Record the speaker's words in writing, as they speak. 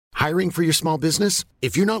Hiring for your small business?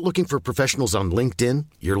 If you're not looking for professionals on LinkedIn,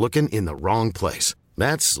 you're looking in the wrong place.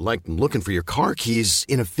 That's like looking for your car keys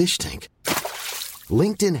in a fish tank.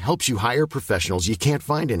 LinkedIn helps you hire professionals you can't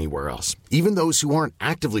find anywhere else, even those who aren't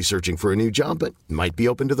actively searching for a new job but might be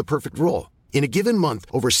open to the perfect role. In a given month,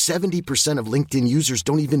 over 70% of LinkedIn users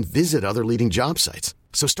don't even visit other leading job sites.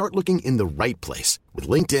 So start looking in the right place. With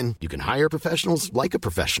LinkedIn, you can hire professionals like a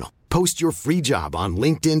professional. Post your free job on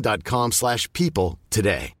linkedin.com/people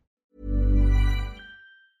today.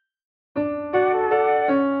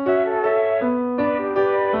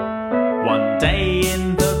 One day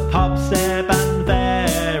in the pub, Seb and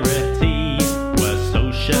Verity were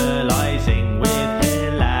socialising with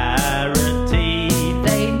hilarity.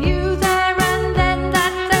 They knew there and then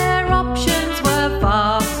that their options were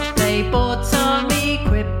vast. They bought some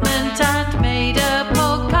equipment and made a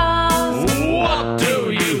podcast. What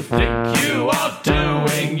do you think you are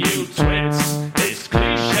doing, you twits? It's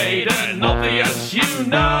cliched and obvious, you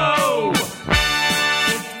know.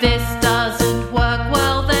 If this doesn't work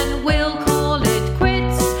well, then we'll call it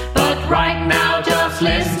quits. But right now, just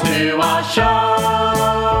listen to our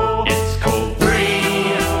show. It's called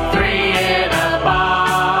Three in a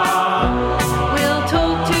Bar. We'll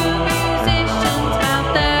talk to musicians about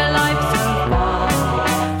their lives so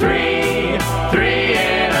far. Three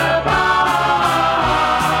in a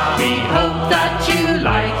bar. We hope that you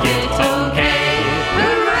like it, okay?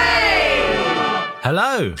 Hooray!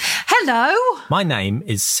 Hello, Hello, my name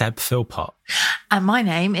is Seb Philpott. and my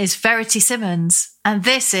name is Verity Simmons, and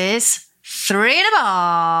this is Three in a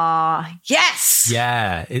Bar. Yes!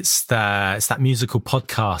 Yeah, it's that musical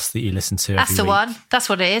podcast that you listen to That's every the week. one. That's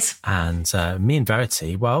what it is. And me and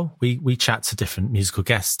Verity, well, we chat to different musical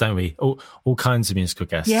guests, don't we? All kinds of musical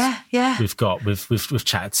guests. Yeah. We've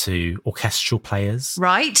chatted to orchestral players.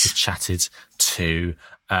 Right. We've chatted to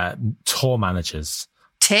tour managers,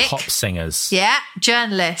 Tick. pop singers, Yeah.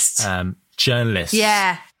 Journalists. journalists,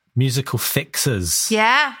 Yeah. musical fixers.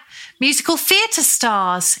 Yeah. Musical theatre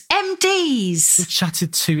stars. MDs. We've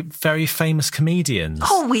chatted to very famous comedians.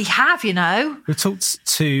 Oh, we have, you know. We've talked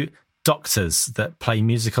to doctors that play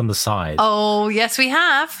music on the side. Oh, yes, we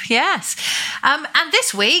have. Yes. And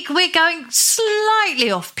this week we're going slightly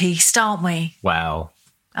off-piste, aren't we? Well,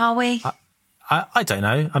 Are we? I don't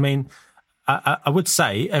know. I mean, I would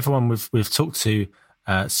say everyone we've talked to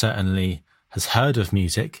certainly has heard of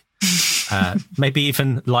music, maybe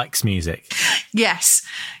even likes music. Yes.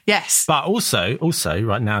 But also,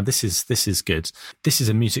 right now, this is good. This is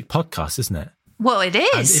a music podcast, isn't it? Well, it And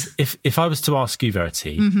is. if I was to ask you,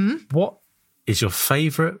 Verity, what is your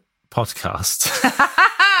favourite podcast?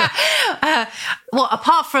 Well,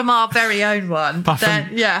 apart from our very own one.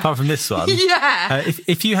 Apart from this one, Yeah.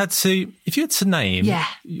 if you had to name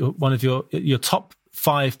one of your top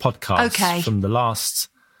 5 podcasts from the last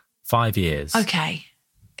 5 years. Okay.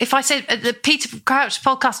 If I said the Peter Crouch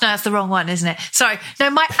podcast, no, that's the wrong one, isn't it? Sorry. No,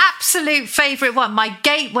 my absolute favourite one, my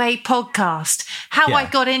gateway podcast, how I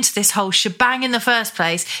got into this whole shebang in the first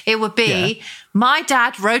place, it would be My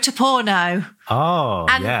Dad Wrote a Porno. Oh,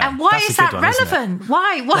 And why That's is a good that one, isn't it? relevant?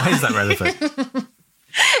 Why? Why is that relevant?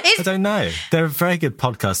 I don't know. They're a very good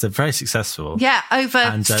podcast. They're very successful. Yeah, over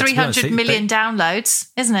And, to be 300 honest, million downloads,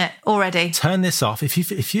 isn't it, already? Turn this off.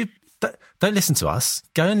 If you don't listen to us,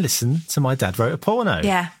 go and listen to My Dad Wrote a Porno.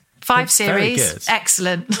 Yeah. 5 It's very series. good.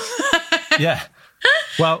 Excellent. Yeah.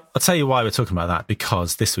 Well, I'll tell you why we're talking about that,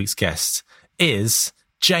 because this week's guest is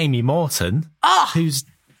Jamie Morton, whose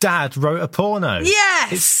dad wrote a porno.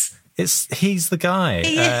 Yes. He's the guy.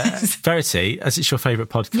 He is. Verity, as it's your favourite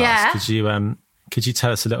podcast, could you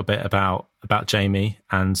tell us a little bit about Jamie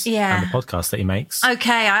and the podcast that he makes?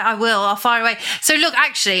 Okay, I will. I'll fire away. So look,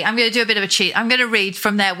 actually, I'm going to do a bit of a cheat. I'm going to read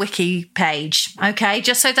from their wiki page, okay,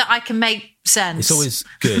 just so that I can make sense. It's always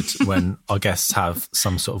good when our guests have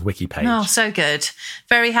some sort of wiki page. Oh, so good.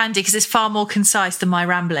 Very handy because it's far more concise than my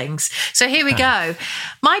ramblings. So here we go.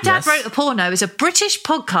 My Dad Wrote a Porno is a British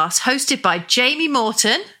podcast hosted by Jamie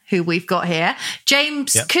Morton, who we've got here,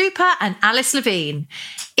 James Cooper and Alice Levine.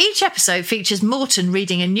 Each episode features Morton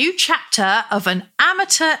reading a new chapter of an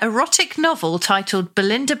amateur erotic novel titled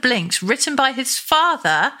Belinda Blinks, written by his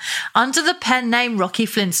father under the pen name Rocky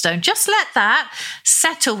Flintstone. Just let that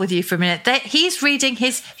settle with you for a minute. He's reading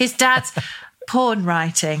his dad's porn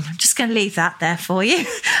writing. I'm just going to leave that there for you.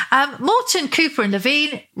 Morton, Cooper and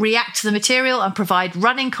Levine react to the material and provide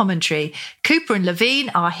running commentary. Cooper and Levine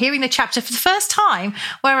are hearing the chapter for the first time,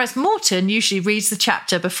 whereas Morton usually reads the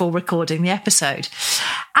chapter before recording the episode.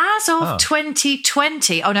 As of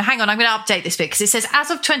 2020... Oh, no, hang on. I'm going to update this bit because it says as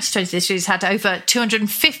of 2020, this series had over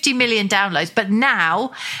 250 million downloads. But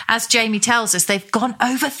now, as Jamie tells us, they've gone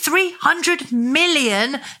over 300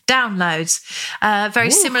 million downloads.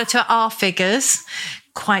 Very similar to our figures.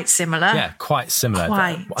 Quite similar. Yeah, quite similar.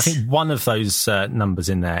 Quite. I think one of those numbers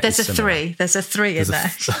in there There's is a similar. 3. There's a 3 in there.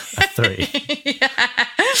 A 3.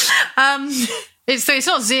 It's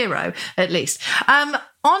not 0, at least.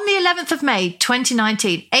 On the 11th of May,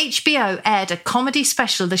 2019, HBO aired a comedy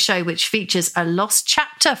special of the show which features a lost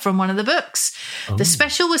chapter from one of the books. Oh. The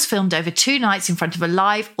special was filmed over 2 nights in front of a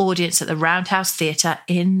live audience at the Roundhouse Theatre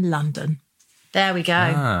in London. There we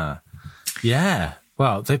go. Yeah.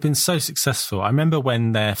 Well, they've been so successful. I remember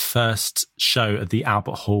when their first show at the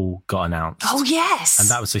Albert Hall got announced. Oh, yes. And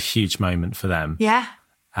that was a huge moment for them. Yeah.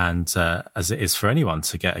 And as it is for anyone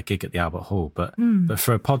to get a gig at the Albert Hall, but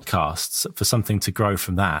for a podcast, for something to grow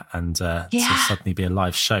from that and to suddenly be a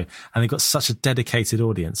live show. And they've got such a dedicated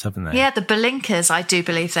audience, haven't they? Yeah, the Belinkers, I do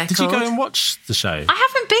believe they're called. Did you go and watch the show? I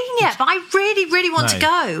haven't been yet, but I really, really want to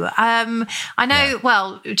go. I know,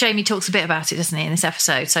 well, Jamie talks a bit about it, doesn't he, in this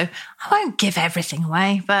episode? So I won't give everything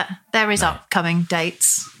away, but there is upcoming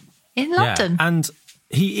dates in London. Yeah. And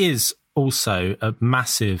he is also a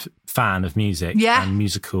massive fan of music and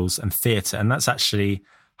musicals and theatre, and that's actually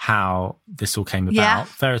how this all came about.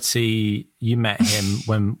 Verity, you met him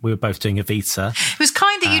when we were both doing Evita. It was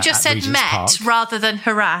kind that you just said Regent's met Park. rather than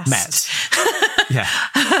harassed. Met. Yeah.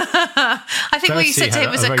 I think what you said to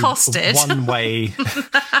him was accosted. One-way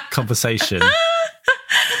conversation.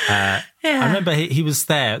 I remember he was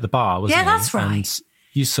there at the bar, wasn't he? Yeah, that's right. And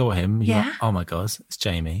you saw him. You went, oh my God, it's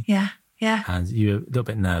Jamie. Yeah. Yeah. And you were a little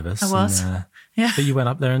bit nervous. I was. And, yeah. But you went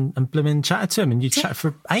up there and blooming chatted to him, and you chatted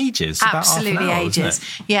for ages. Absolutely about half an hour, ages.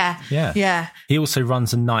 wasn't it? Yeah. Yeah. Yeah. He also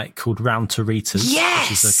runs a night called Round to Ritas.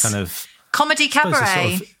 Yes. Which is a kind of comedy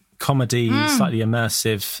cabaret. Sort of comedy, slightly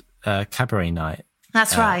immersive cabaret night.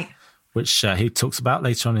 That's right. Which he talks about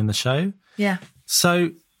later on in the show. Yeah.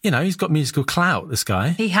 So, he's got musical clout, this guy.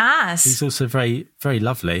 He has. He's also very, very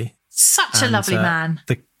lovely. Such a lovely man.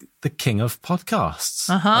 The king of podcasts,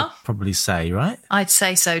 I'd probably say, right? I'd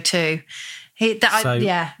say so too.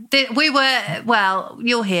 We were, well,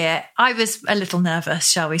 you'll hear, I was a little nervous,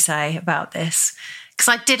 shall we say, about this, because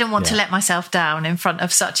I didn't want to let myself down in front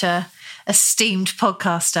of such a esteemed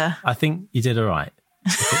podcaster. I think you did all right.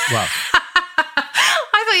 Well,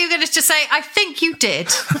 I thought you were going to just say, I think you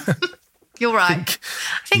did. You're right.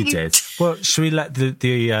 I think you did. Well, should we let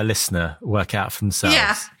the listener work out for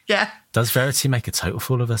themselves? Yeah. Does Verity make a total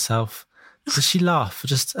fool of herself? Does she laugh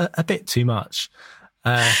just a bit too much?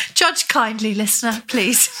 Judge kindly, listener,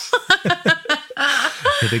 please.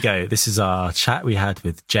 Here we go. This is our chat we had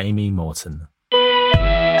with Jamie Morton.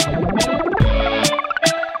 Are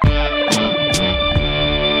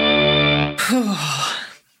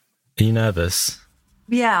you nervous?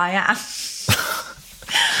 Yeah, I am.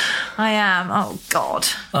 I am. Oh, God.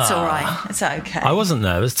 It's all right. It's okay. I wasn't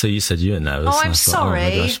nervous till you said you were nervous. Oh, I'm thought, sorry.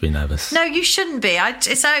 Maybe I should be nervous. No, you shouldn't be.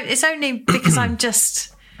 It's only because I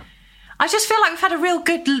just feel like we've had a real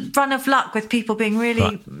good run of luck with people being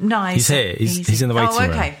really nice. He's here. He's in the waiting room.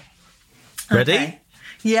 Okay. Ready? Okay.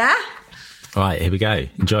 Yeah? All right, here we go.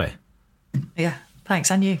 Enjoy. Yeah. Thanks.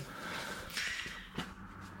 And you.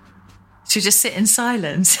 Should we just sit in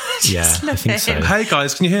silence? Yeah, I think so. Hey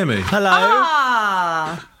guys, can you hear me?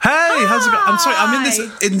 Hello. Hey, how's it going? I'm sorry, I'm in this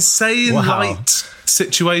insane light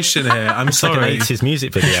situation here. I'm sorry. Like an 80s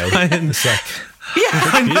music video. It's like,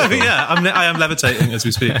 I know. Yeah, I am levitating as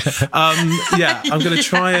we speak. I'm going to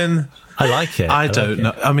try and. I like it. I don't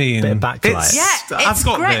know. I mean, bit of backlight. I've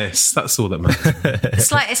got great. this. That's all that matters.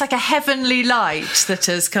 It's like a heavenly light that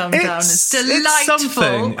has come down. It's delightful. It's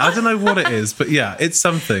something. I don't know what it is, but yeah, it's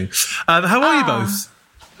something. How are you both?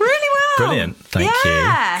 Really well. Brilliant. Thank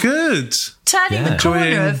you. Good. Turning the corner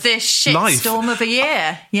Enjoying of this shitstorm of a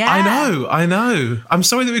year. Yeah. I know. I'm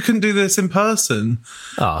sorry that we couldn't do this in person.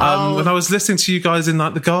 When I was listening to you guys in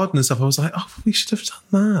like the garden and stuff, I was like, we should have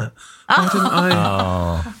done that. Why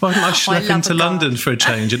didn't I schlep into London for a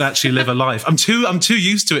change and actually live a life? I'm too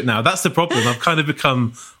used to it now. That's the problem. I've kind of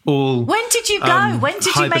become all. When did you go? When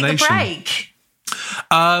did you make the break?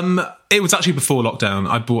 It was actually before lockdown.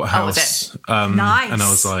 I bought a house. Nice. And I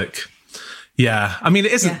was like, yeah. I mean,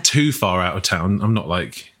 it isn't too far out of town. I'm not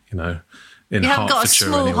like, You haven't got a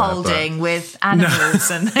small holding with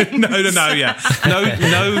animals and things.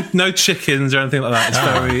 No, no chickens or anything like that. It's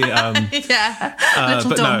very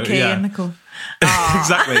little donkey in the corner.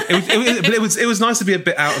 Exactly. It was nice to be a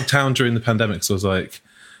bit out of town during the pandemic. So I was like,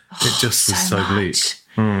 it just was so bleak.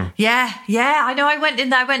 Yeah, I know. I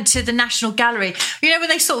went to the National Gallery. You know, when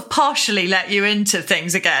they sort of partially let you into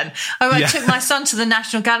things again. I took my son to the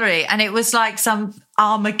National Gallery, and it was like some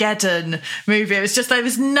Armageddon movie. It was just, there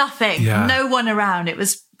was nothing, no one around. It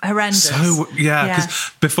was horrendous. So,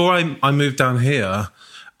 because before I moved down here,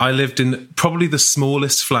 I lived in probably the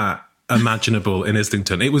smallest flat imaginable in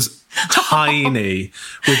Islington. It was tiny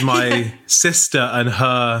with my sister and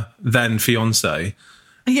her then fiance.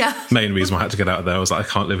 Yeah. Main reason why I had to get out of there. I was like, I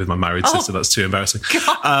can't live with my married sister. That's too embarrassing.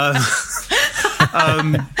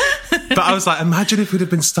 But I was like, imagine if we'd have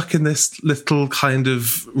been stuck in this little kind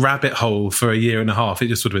of rabbit hole for a year and a half. It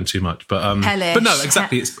just would have been too much. But no,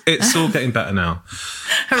 exactly. It's all getting better now.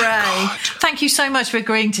 Hooray. Thank you so much for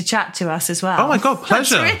agreeing to chat to us as well. Oh my God,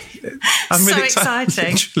 pleasure. I'm really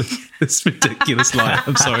exciting. It's ridiculous life.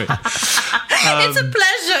 I'm sorry. It's a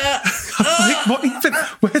pleasure.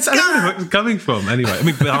 Where's everyone coming from? Anyway, I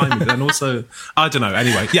mean, behind me, and also, I don't know.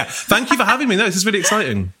 Anyway, thank you for having me. No, this is really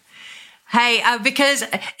exciting. Hey, because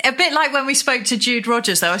a bit like when we spoke to Jude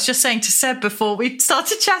Rogers, though, I was just saying to Seb before we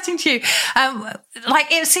started chatting to you,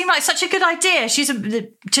 it seemed like such a good idea.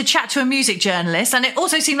 To chat to a music journalist, and it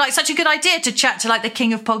also seemed like such a good idea to chat to like the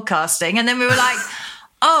king of podcasting. And then we were like,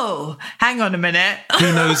 oh, hang on a minute.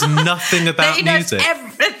 He knows nothing about he knows music.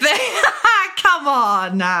 Everything. Come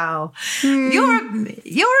on now. You're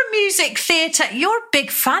a music theatre. You're a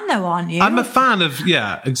big fan though, aren't you? I'm a fan of,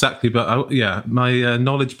 exactly. But my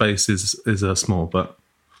knowledge base is small, but.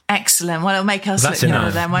 Excellent. Well, it'll make us look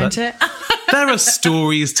better then, won't it? There are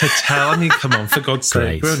stories to tell. I mean, come on, for God's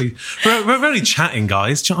sake. We're only chatting,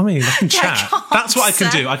 guys. Do you know what I mean? I can chat. That's what I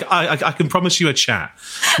can do. I can promise you a chat.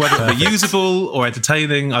 Whether it be usable or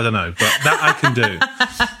entertaining, I don't know. But that I can do.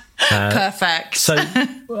 Perfect. So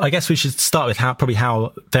I guess we should start with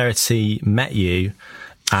how Verity met you.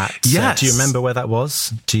 Yes. Do you remember where that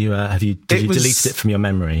was? Did you deleted it from your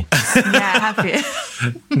memory? Yeah, have you?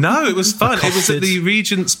 No, it was fun. It was at the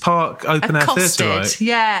Regent's Park Open Air Theatre, right?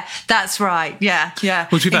 Yeah, that's right. Yeah. Well,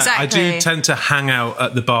 exactly. I do tend to hang out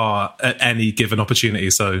at the bar at any given opportunity,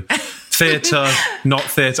 so theatre, not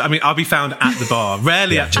theatre. I mean, I'll be found at the bar.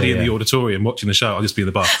 Rarely in the auditorium watching the show. I'll just be in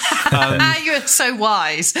the bar. You're so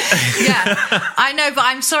wise. Yeah, I know, but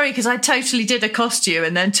I'm sorry because I totally did accost you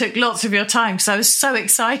and then took lots of your time because I was so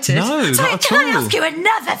excited. No, so not at can all. I ask you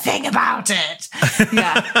another thing about it?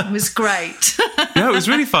 Yeah, it was great. Yeah, it was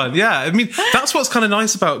really fun. Yeah, I mean, that's what's kind of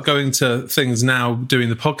nice about going to things now, doing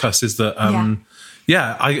the podcast, is that I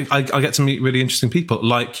get to meet really interesting people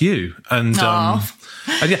like you, and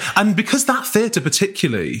because that theatre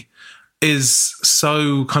particularly is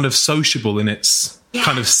so kind of sociable in its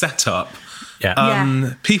kind of setup.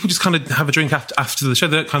 People just kind of have a drink after the show.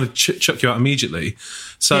 They don't kind of chuck you out immediately.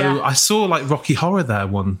 So I saw like Rocky Horror there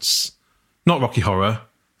once. Not Rocky Horror.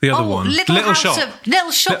 The other one. Little Shop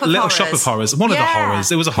of Horrors. One of the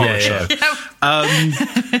horrors. It was a horror show.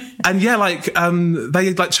 And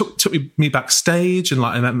they like took me backstage and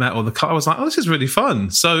I met all the cast. I was like, oh, this is really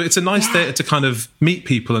fun. So it's a nice theatre to kind of meet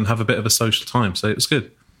people and have a bit of a social time. So it was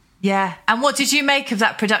good. Yeah. And what did you make of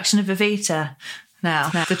that production of Evita? Now,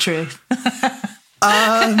 the truth.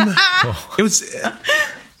 It was.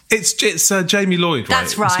 It's Jamie Lloyd, right?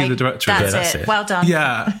 That's right. Is he the director? That's it. Well done.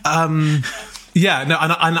 Yeah. No,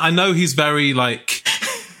 and I know he's very like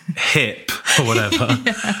hip or whatever. Do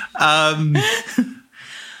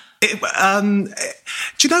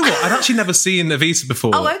you know what? I'd actually never seen Evita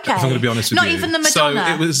before. Oh, okay. If I'm going to be honest with you. Not you. even the Madonna.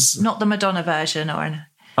 So it was not the Madonna version or anything.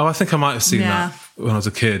 Oh, I think I might have seen that when I was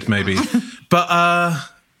a kid, maybe. But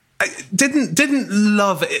I didn't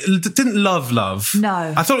love it. Didn't love.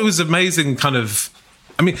 No. I thought it was amazing. Kind of.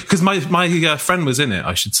 I mean, because my friend was in it,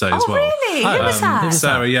 I should say as well. Oh, really? Who was that?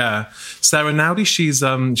 Sarah, yeah, Sarah Nowdy. She was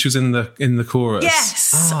in the chorus.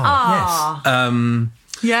 Yes.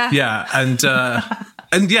 Yeah,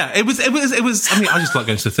 and yeah, it was. I mean, I just like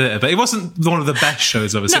going to the theatre, but it wasn't one of the best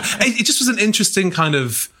shows I've ever seen. It just was an interesting kind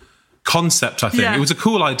of concept. I think it was a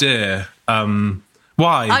cool idea.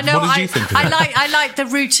 Why? I know. What did you think of it? I like the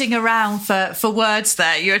rooting around for words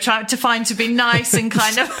there. You were trying to find to be nice and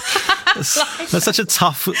kind of. That's such a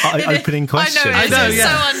tough opening question. I know. It was so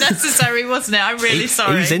unnecessary, wasn't it? I'm really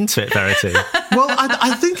sorry. He's into it, Verity. Well,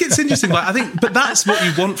 I think it's interesting. But that's what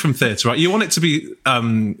you want from theatre, right? You want it to be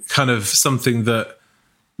kind of something that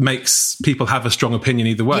makes people have a strong opinion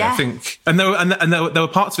either way. I think, and there were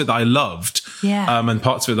parts of it that I loved, and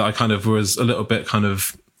parts of it that I kind of was a little bit kind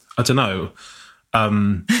of. I don't know,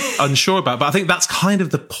 unsure about. But I think that's kind of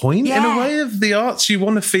the point in a way of the arts. You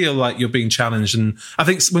want to feel like you're being challenged. And I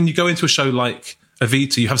think when you go into a show like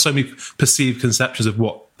Evita, you have so many perceived conceptions of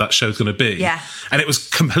what that show's going to be. Yeah. And it was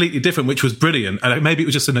completely different, which was brilliant. And maybe it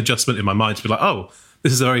was just an adjustment in my mind to be like, oh,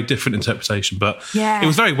 this is a very different interpretation. But it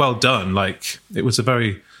was very well done. Like, it was a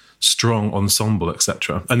very strong ensemble,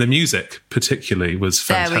 etc. And the music particularly was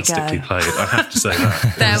fantastically played, I have to say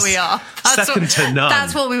that. There we are. Second to none.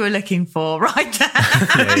 That's what we were looking for right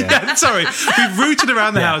there. Yeah, sorry. We've rooted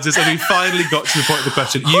around the houses and we finally got to the point of the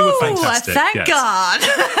question. You were fantastic. Thank God.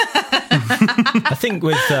 I think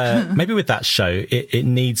with maybe with that show, it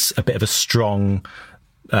needs a bit of a strong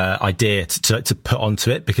idea to put onto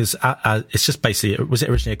it, because it's just basically, was it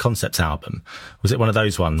originally a concept album? Was it one of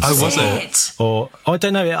those ones? Oh, was it? Or I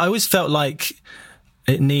don't know. I always felt like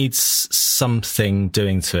it needs something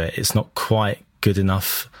doing to it. It's not quite good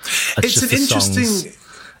enough. It's an interesting.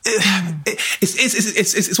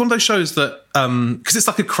 It's one of those shows that because it's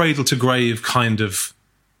like a cradle to grave kind of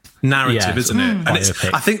narrative, isn't it? And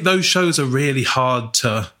I think those shows are really hard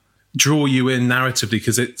to draw you in narratively,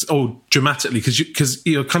 because it's all dramatically, because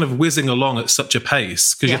you're kind of whizzing along at such a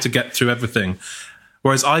pace because you have to get through everything.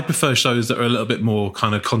 Whereas I prefer shows that are a little bit more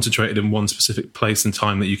kind of concentrated in one specific place and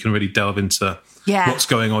time, that you can really delve into what's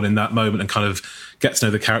going on in that moment and kind of get to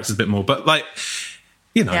know the characters a bit more. But like,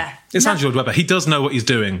 you know, it's Andrew Lloyd Webber. He does know what he's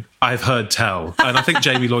doing. I've heard tell. And I think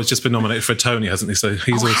Jamie Lloyd's just been nominated for a Tony, hasn't he? So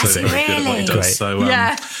he's also very good at what he does. Great. So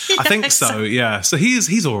I think so, yeah. So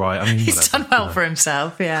he's all right. I mean, he's done well for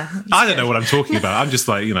himself, I don't know what I'm talking about. I'm just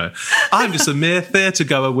like, you know, I'm just a mere theatre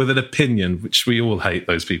goer with an opinion, which we all hate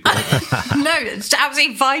those people. No, it's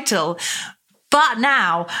absolutely vital. But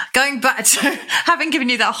now, going back to having given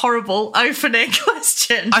you that horrible opening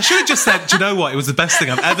question. I should have just said, do you know what? It was the best thing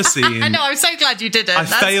I've ever seen. I know, I'm so glad you didn't. I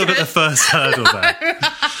failed at the first hurdle there.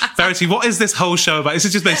 Verity, what is this whole show about? This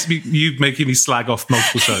is just basically you making me slag off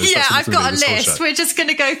multiple shows. Yeah, I've got a list. We're just going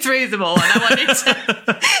to go through them all. And I wanted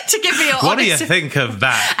to give me your What do you think of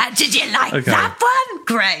that? Did you like that one?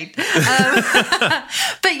 Great.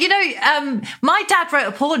 But, you know, My Dad Wrote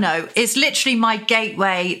a Porno is literally my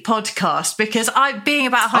gateway podcast, because I, being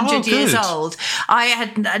about 100 years old, I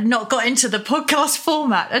had not got into the podcast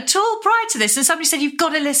format at all prior to this. And somebody said, you've got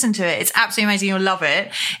to listen to it. It's absolutely amazing. You'll love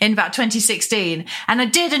it, in about 2016. And I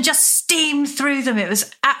did, and just steamed through them. It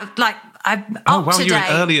was I'm up to you're date.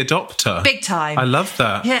 an early adopter. Big time. I love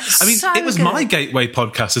that. Yeah, I mean, it was my gateway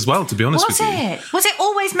podcast as well, to be honest with you. Was it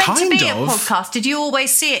always meant to be a podcast? Did you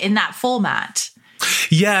always see it in that format?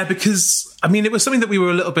 Yeah, because, I mean, it was something that we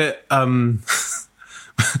were a little bit...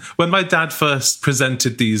 when my dad first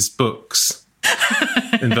presented these books,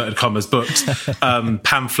 inverted commas, books,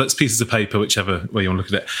 pamphlets, pieces of paper, whichever way you want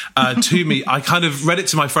to look at it, to me, I kind of read it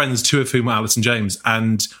to my friends, two of whom were Alice and James,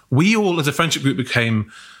 and we all, as a friendship group,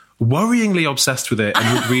 became worryingly obsessed with it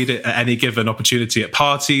and would read it at any given opportunity, at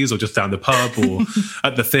parties or just down the pub or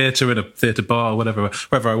at the theatre, in a theatre bar, whatever,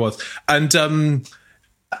 wherever I was. And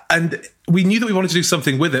we knew that we wanted to do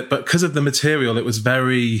something with it, but because of the material, it was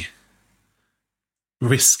very...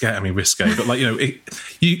 risque, but like, you know,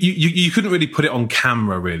 you couldn't really put it on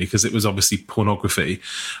camera really, because it was obviously pornography.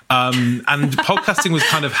 And podcasting was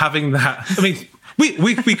kind of having that. I mean,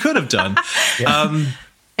 we could have done.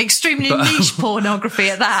 Extremely niche pornography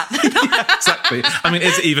at that. Yeah, exactly. I mean,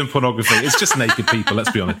 is it even pornography? It's just naked people, let's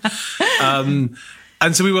be honest.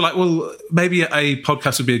 And so we were like, well, maybe a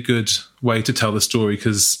podcast would be a good way to tell the story,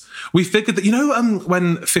 because we figured that, you know,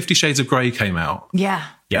 when 50 Shades of Grey came out. Yeah.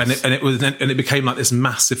 Yes. And it became like this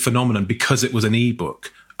massive phenomenon because it was an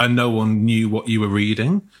ebook and no one knew what you were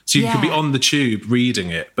reading. So you could be on the tube reading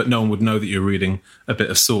it, but no one would know that you're reading a bit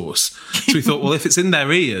of source. So we thought, well, if it's in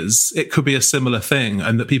their ears, it could be a similar thing,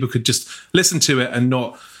 and that people could just listen to it and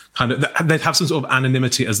not kind of, they'd have some sort of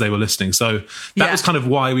anonymity as they were listening. So that was kind of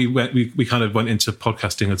why we kind of went into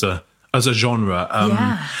podcasting as a genre. And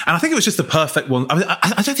I think it was just the perfect one. I mean,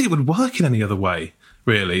 I don't think it would work in any other way,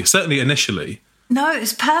 really, certainly initially. No,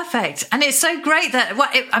 it's perfect. And it's so great that,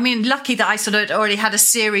 lucky that I sort of already had a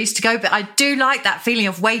series to go, but I do like that feeling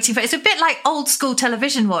of waiting for it. It's a bit like old school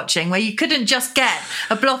television watching, where you couldn't just get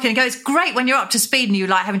a block and go. It's great when you're up to speed and you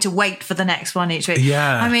like having to wait for the next one each week.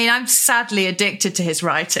 Yeah. I mean, I'm sadly addicted to his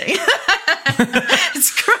writing.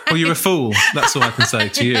 It's great. Well, you're a fool. That's all I can say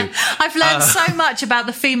to you. I've learned so much about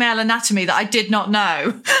the female anatomy that I did not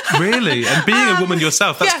know. Really? And being a woman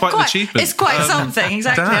yourself, that's quite an achievement. It's quite something,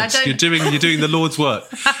 exactly. Dad, you're doing the Lord's work.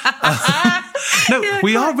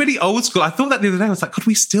 We are really old school. I thought that the other day. I was like, could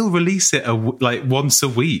we still release it like once a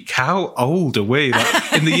week? How old are we?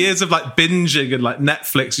 Like, in the years of like binging and like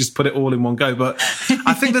Netflix, just put it all in one go. But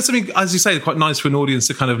I think there's something, as you say, quite nice for an audience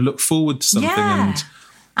to kind of look forward to something and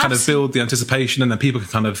kind of build the anticipation, and then people can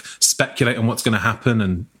kind of speculate on what's going to happen,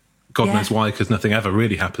 and God knows why, because nothing ever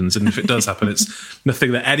really happens. And if it does happen, it's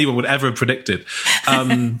nothing that anyone would ever have predicted.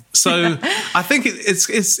 So I think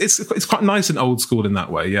it's quite nice and old school in that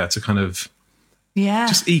way, to kind of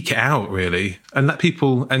just eke it out, really, and let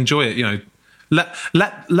people enjoy it. You know,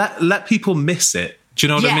 let people miss it. Do you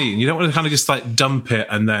know what I mean? You don't want to kind of just like dump it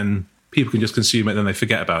and then people can just consume it and then they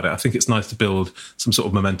forget about it. I think it's nice to build some sort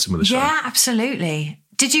of momentum with the show. Yeah, absolutely.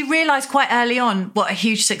 Did you realise quite early on what a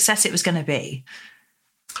huge success it was going to be?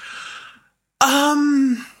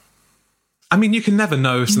 I mean, you can never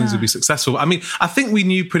know if something's going to be successful. I mean, I think we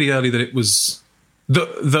knew pretty early that it was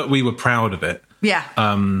that we were proud of it. Yeah.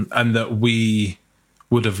 And that we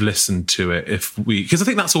would have listened to it because I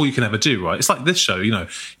think that's all you can ever do, right? It's like this show, you know,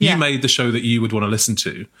 you made the show that you would want to listen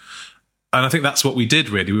to. And I think that's what we did,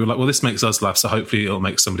 really. We were like, well, this makes us laugh, so hopefully it'll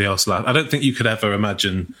make somebody else laugh. I don't think you could ever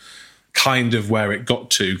imagine kind of where it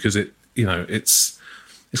got to, because it, you know, it's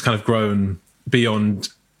kind of grown beyond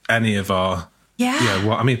any of our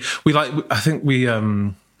well, I mean,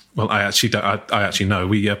 I actually know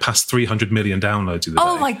we passed 300 million downloads the other day.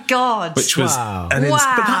 Oh my God. Which was but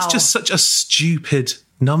that's just such a stupid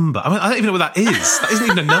number. I mean, I don't even know what that is. That isn't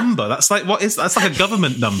even a number. That's like that's like a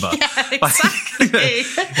government number. Yeah, exactly.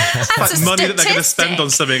 It's like money that they're going to spend on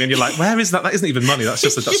something, and you're like, where is that? That isn't even money. That's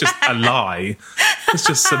just a lie. It's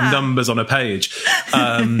just some numbers on a page.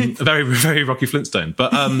 Very, very Rocky Flintstone.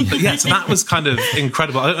 But yeah, so that was kind of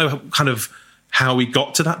incredible. I don't know kind of how we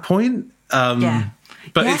got to that point.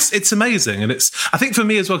 But it's amazing, and I think for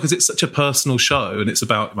me as well, because it's such a personal show, and it's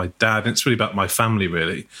about my dad, and it's really about my family,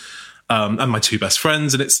 really, and my two best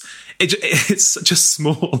friends, and it's such a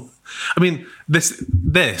small. I mean, this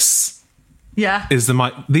is the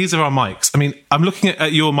mic. These are our mics. I mean, I'm looking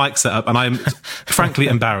at your mic setup, and I'm frankly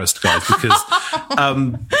embarrassed, guys, because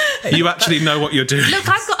you actually know what you're doing. Look,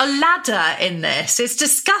 I've got a ladder in this. It's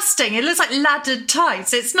disgusting. It looks like laddered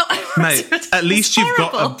tights. It's not. Mate, at least you've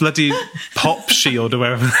got a bloody pop shield or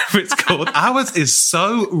whatever it's called. Ours is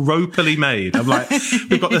so ropily made. I'm like,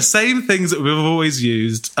 we've got the same things that we've always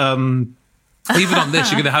used. Even on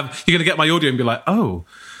this, you're gonna get my audio and be like, oh.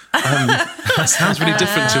 That sounds really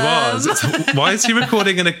different to ours. Why is he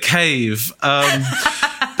recording in a cave?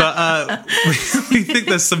 But we think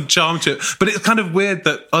there's some charm to it. But it's kind of weird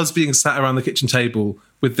that us being sat around the kitchen table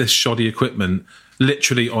with this shoddy equipment,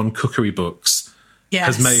 literally on cookery books,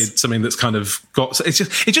 has made something that's kind of got. It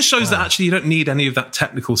just shows that actually you don't need any of that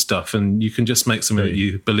technical stuff, and you can just make something that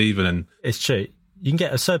you believe in. And it's true. You can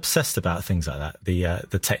get so obsessed about things like that,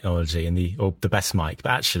 the technology and the best mic, but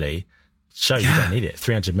actually. Show you don't need it.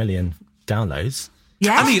 300 million downloads.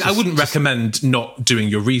 Yeah. I mean, I wouldn't recommend not doing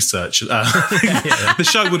your research. The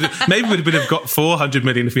show would have got 400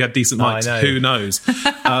 million if we had decent mics. Who knows?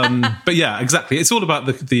 But yeah, exactly. It's all about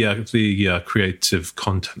the creative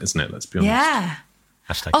content, isn't it? Let's be honest. Yeah.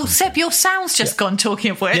 Hashtag Seb, your sound's just gone.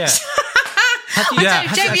 Talking of which,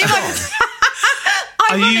 Jamie,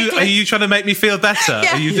 Are you trying to make me feel better?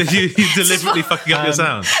 Are you deliberately fucking up your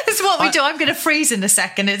sound? This is what we do. I'm going to freeze in a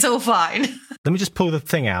second. It's all fine. Let me just pull the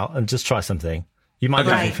thing out and just try something. You might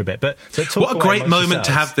be me for a bit, but what a great moment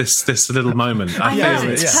to have this little moment. I know,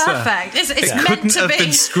 it's perfect. It's meant couldn't to have be. been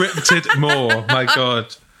scripted more. My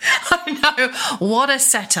God. I know. What a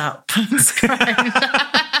setup. It's great.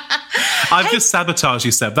 I've just sabotaged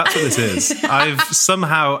you, Seb. That's what this is. I've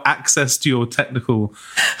somehow accessed your technical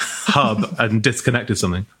hub and disconnected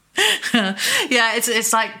something. Yeah,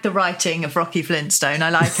 it's like the writing of Rocky Flintstone.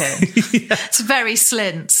 I like it. It's very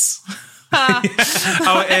Slints. Oh,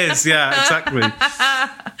 it is. Yeah, exactly.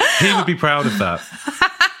 He would be proud of that.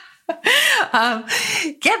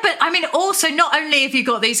 But I mean, also, not only have you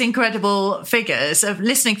got these incredible figures of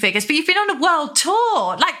listening figures, but you've been on a world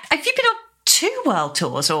tour. Like, have you been on 2 world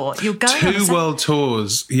tours, or you're going 2 world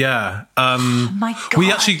tours? Yeah. Oh my God.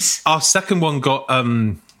 We actually, our second one got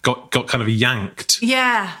kind of yanked.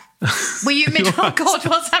 Yeah. Were you oh God,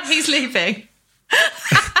 what's happening? He's leaving.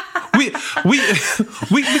 We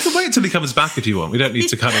can wait until he comes back if you want. We don't need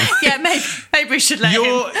to kind of. Yeah, maybe we should let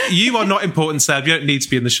him. You are not important, Seb. You don't need to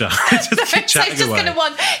be in the show. Just keep chatting so away.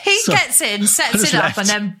 Gets in, sets it up, and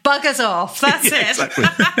then buggers off. That's it. Exactly.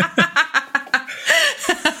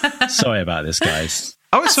 Sorry about this, guys.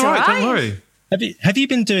 Oh, it's all right. Don't worry. Have you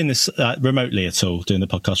been doing this remotely at all? Doing the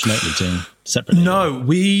podcast remotely, doing separately? No,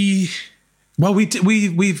 we Well,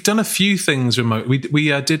 we've done a few things remote. We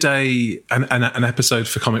did an episode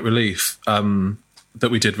for Comic Relief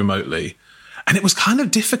that we did remotely, and it was kind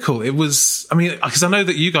of difficult. It was, I mean, because I know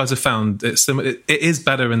that you guys have found it is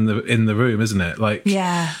better in the room, isn't it? Like,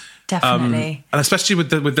 yeah, definitely, and especially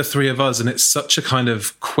with the three of us, and it's such a kind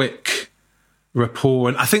of quick rapport.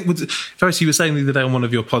 And I think Verity, you were saying the other day on one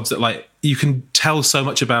of your pods that like you can tell so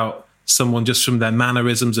much about someone just from their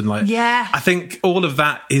mannerisms and like, yeah, I think all of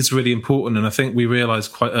that is really important. And I think we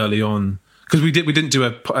realized quite early on, because we didn't do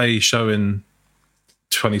a show in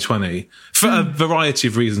 2020 for a variety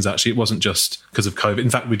of reasons. Actually, it wasn't just because of COVID. In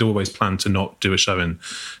fact, we'd always planned to not do a show in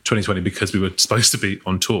 2020 because we were supposed to be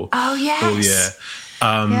on tour all year.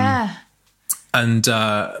 Yeah. And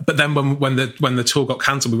but then when the tour got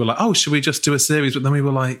cancelled, we were like, oh, should we just do a series? But then we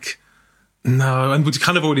were like, no, and we'd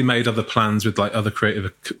kind of already made other plans with like other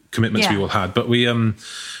creative commitments we all had. But we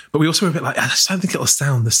also were a bit like, I just don't think it'll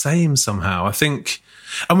sound the same somehow. I think,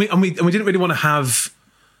 and we didn't really want to have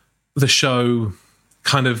the show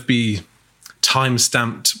kind of be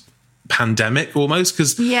time-stamped pandemic almost,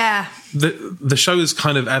 because the show is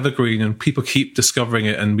kind of evergreen and people keep discovering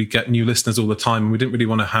it and we get new listeners all the time, and we didn't really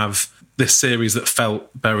want to have this series that felt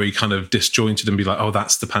very kind of disjointed and be like, oh,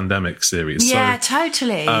 that's the pandemic series. Yeah, so,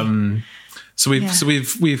 totally. So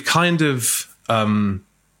we've kind of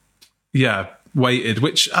waited,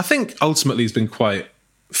 which I think ultimately has been quite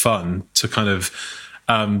fun to kind of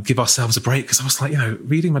give ourselves a break, because I was like,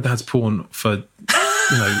 reading my dad's porn for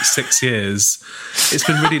 6 years, it's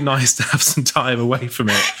been really nice to have some time away from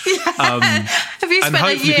it. Have you spent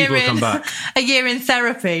a year in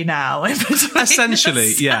therapy now?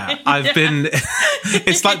 Essentially, yeah. I've been.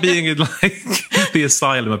 It's like being in like the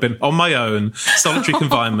asylum. I've been on my own, solitary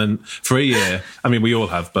confinement for a year. I mean, we all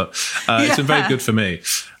have, but it's been very good for me.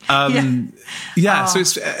 So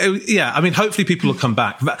it's I mean, hopefully people will come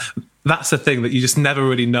back. That's the thing that you just never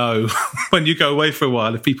really know when you go away for a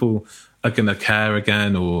while, if people are going to care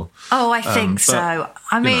again or... Oh, I think so.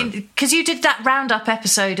 I mean, because you did that roundup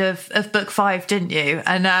episode of Book 5, didn't you?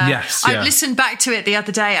 And I listened back to it the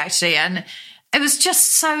other day, actually, and it was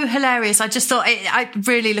just so hilarious. I just thought, I'm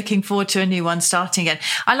really looking forward to a new one starting again.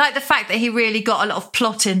 I like the fact that he really got a lot of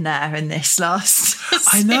plot in there in this last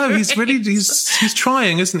I know, he's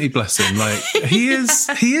trying, isn't he, bless him? Like, he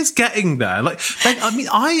is getting there. Like,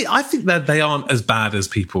 I think that they aren't as bad as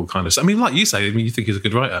people kind of... I mean, like you say, you think he's a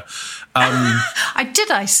good writer.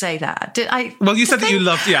 Did I say that? Did I? Well, you said that you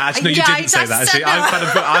loved... Yeah, actually, no, you didn't say that. Actually,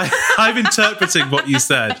 I'm interpreting what you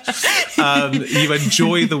said. You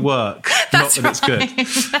enjoy the work, not that it's good.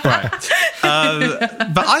 Right.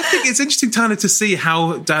 But I think it's interesting, Tana, to see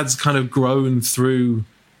how Dad's kind of grown through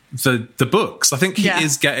the books. I think he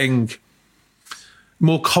is getting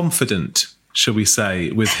more confident, shall we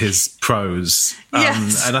say, with his prose.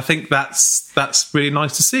 Yes. And I think that's really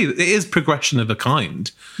nice to see. It is progression of a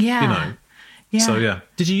kind. Yeah. Yeah. So, yeah.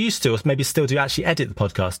 Did you used to, or maybe still do, actually edit the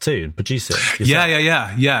podcast too and produce it yourself?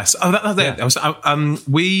 Yeah. Yes. Oh, that's it.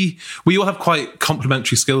 We all have quite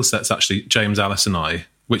complementary skill sets, actually, James, Alice and I,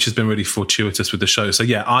 which has been really fortuitous with the show. So,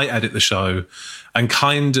 yeah, I edit the show and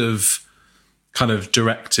kind of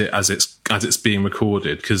direct it as it's being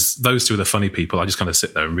recorded, because those two are the funny people. I just kind of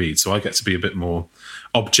sit there and read. So I get to be a bit more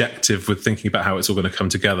objective with thinking about how it's all going to come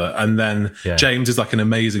together. And then James is like an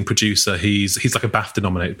amazing producer. He's like a BAFTA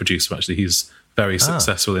nominated producer, actually. He's very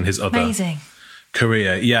successful in his other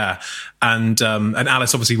career. Yeah. And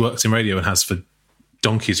Alice obviously works in radio and has for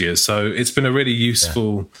donkey's years. So it's been a really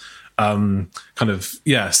useful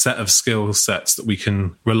set of skill sets that we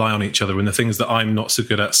can rely on each other, and the things that I'm not so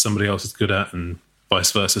good at, somebody else is good at, and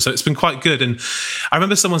vice versa. So it's been quite good. And I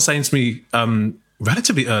remember someone saying to me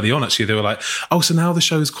relatively early on, actually, they were like, oh, so now the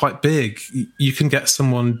show's quite big. You can get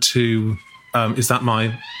someone to... that's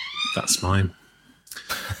mine.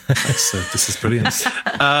 This is brilliant.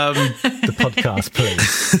 The podcast,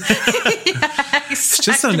 please. It's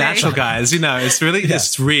just so natural, guys. It's really,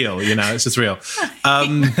 it's real. It's just real.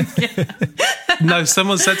 No,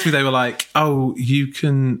 someone said to me, they were like, "Oh, you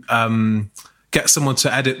can get someone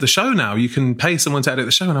to edit the show now. You can pay someone to edit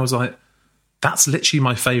the show." And I was like, "That's literally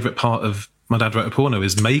my favourite part of My Dad Wrote a Porno,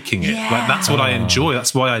 is making it. Like, that's what I enjoy.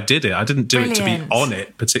 That's why I did it. I didn't do it to be on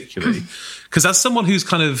it particularly, because as someone who's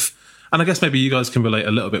kind of..." And I guess maybe you guys can relate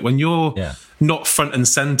a little bit. When you're not front and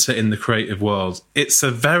center in the creative world, it's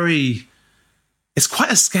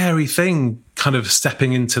quite a scary thing kind of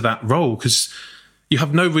stepping into that role, because you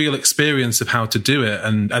have no real experience of how to do it.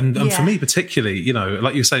 And for me particularly,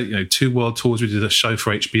 like you say, 2 world tours, we did a show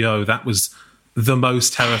for HBO. That was the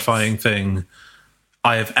most terrifying thing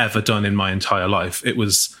I have ever done in my entire life. It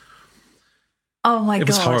was... Oh my God. It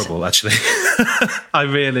was horrible, actually. I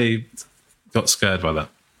really... got scared by that.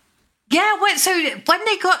 Yeah, so when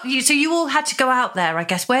they got you, so you all had to go out there, I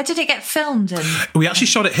guess. Where did it get filmed? We actually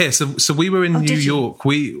shot it here. So we were in New York.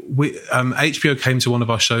 We HBO came to one of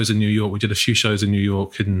our shows in New York. We did a few shows in New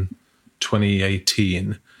York in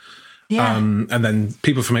 2018. Yeah. And then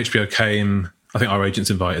people from HBO came. I think our agents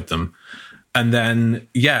invited them. And then,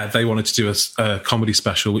 they wanted to do a comedy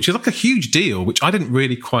special, which is like a huge deal, which I didn't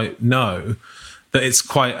really quite know that it's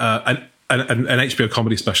quite an HBO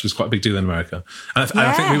comedy special is quite a big deal in America. And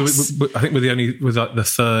I think we're the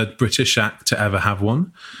third British act to ever have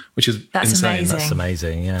one, which is insane. Amazing. That's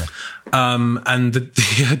amazing, yeah. And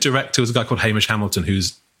the director was a guy called Hamish Hamilton,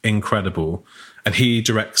 who's incredible. And he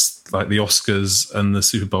directs like the Oscars and the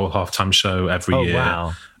Super Bowl halftime show every year.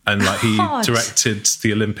 Wow. And like he directed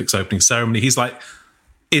the Olympics opening ceremony. He's like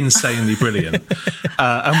insanely brilliant.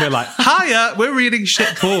 And we're like, hiya, we're reading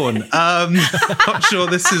shit porn. Not sure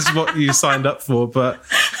this is what you signed up for, but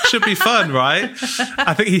should be fun, right?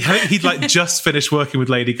 I think he'd like just finished working with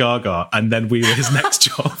Lady Gaga and then we were his next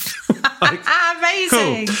job. Like,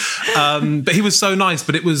 amazing. Cool. But he was so nice,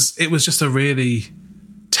 but it was just a really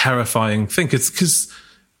terrifying thing because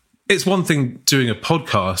it's one thing doing a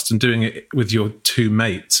podcast and doing it with your two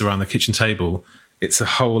mates around the kitchen table. It's a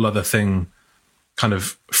whole other thing kind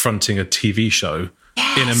of fronting a TV show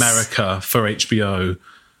in America for HBO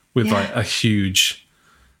with like a huge...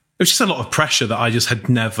 It was just a lot of pressure that I just had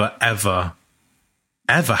never, ever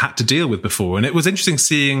had to deal with before. And it was interesting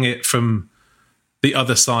seeing it from the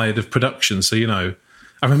other side of production. So, I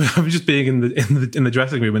remember just being in the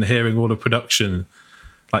dressing room and hearing all the production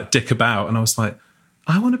like dick about. And I was like,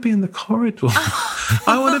 I want to be in the corridor.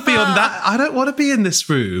 I want to be on that. I don't want to be in this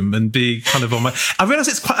room and be kind of on my... I realise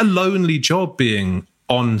it's quite a lonely job being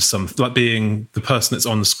on something, like being the person that's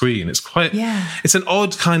on the screen. It's quite... Yeah. It's an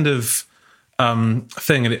odd kind of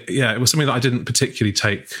thing. And it was something that I didn't particularly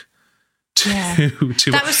take too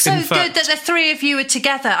That was so good that the three of you were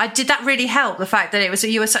together. Did that really help, the fact that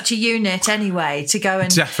you were such a unit anyway to go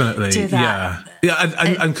and definitely do that?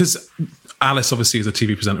 Yeah. And because... Alice obviously is a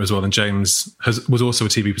TV presenter as well, and James was also a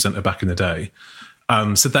TV presenter back in the day.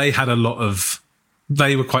 So they had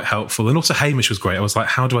they were quite helpful. And also Hamish was great. I was like,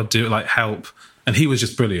 how do I do it? Like help. And he was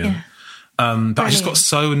just brilliant. Yeah. But I just got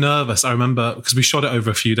so nervous. I remember because we shot it over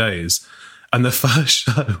a few days and the first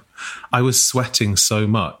show I was sweating so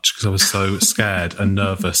much because I was so scared and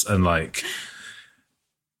nervous and like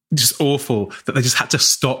just awful that they just had to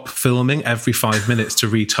stop filming every 5 minutes to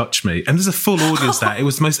retouch me. And there's a full audience there. It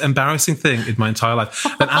was the most embarrassing thing in my entire life.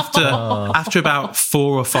 Then after about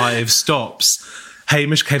 4 or 5 stops,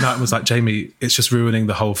 Hamish came out and was like, Jamie, it's just ruining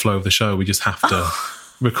the whole flow of the show. We just have to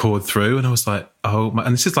record through. And I was like, oh my,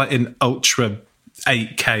 and this is like in ultra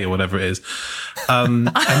 8K or whatever it is. And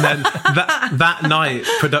then that night,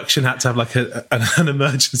 production had to have like an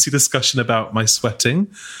emergency discussion about my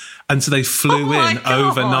sweating. And so they flew in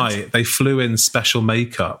overnight. They flew in special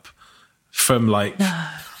makeup from like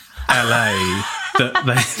LA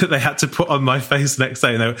that they had to put on my face the next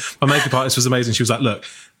day. And my makeup artist was amazing. She was like, look,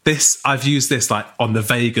 I've used this like on the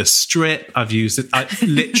Vegas Strip. I've used it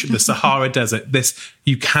literally the Sahara Desert.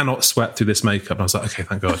 You cannot sweat through this makeup. And I was like, okay,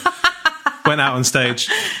 thank God. Went out on stage,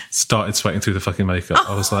 started sweating through the fucking makeup.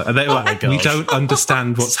 I was like, and they were like, we don't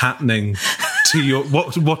understand what's happening to your,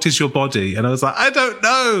 what is your body? And I was like, I don't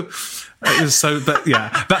know. It was so, but yeah,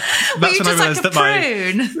 that's when I realised that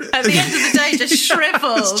prune at the end of the day, just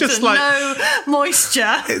shriveled, just like, no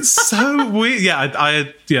moisture. It's so weird. Yeah,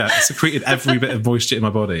 I secreted every bit of moisture in my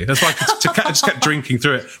body. That's why I just kept drinking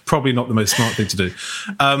through it. Probably not the most smart thing to do.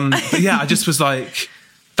 But yeah, I just was like,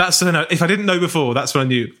 that's when if I didn't know before, that's when I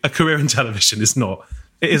knew a career in television is not.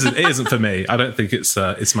 It isn't for me. I don't think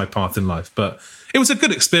it's my path in life. But it was a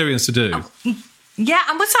good experience to do. Yeah,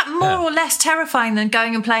 and was that more or less terrifying than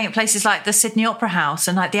going and playing at places like the Sydney Opera House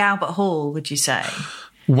and like the Albert Hall, would you say?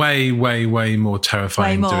 Way, way, way more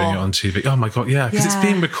terrifying doing it on TV. Oh my God, yeah, because it's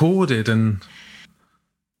being recorded and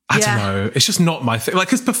I don't know. It's just not my thing. Like,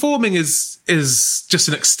 because performing is just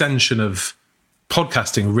an extension of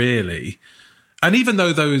podcasting, really. And even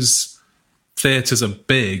though those theatres are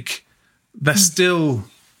big, they're still...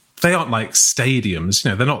 They aren't like stadiums,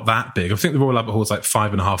 they're not that big. I think the Royal Albert Hall is like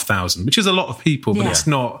 5,500, which is a lot of people, but it's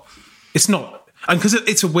not, and because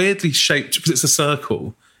it's a weirdly shaped, because it's a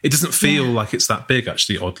circle, it doesn't feel like it's that big,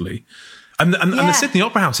 actually, oddly. And the Sydney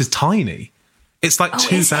Opera House is tiny. It's like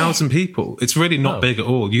 2,000 people. It's really not big at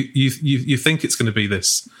all. You think it's going to be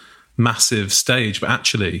this massive stage, but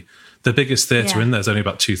actually the biggest theatre in there is only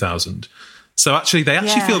about 2,000. So actually, they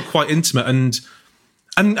feel quite intimate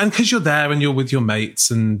and because you're there and you're with your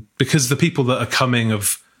mates, and because the people that are coming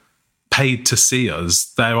have paid to see us,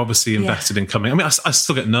 they're obviously invested in coming. I mean, I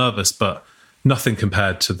still get nervous, but nothing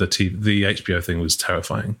compared to the HBO thing was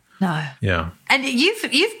terrifying. No. Yeah. And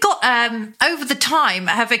you've got, over the time,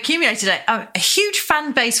 have accumulated a huge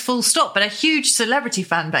fan base, full stop, but a huge celebrity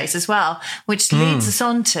fan base as well, which leads us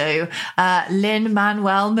on to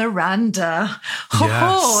Lin-Manuel Miranda.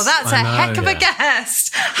 Yes, that's a heck of a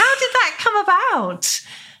guest. How did that come about?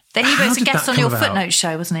 That he was a guest on your Footnote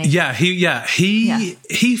show, wasn't he? Yeah, he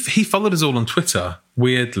followed us all on Twitter,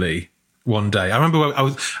 weirdly, one day.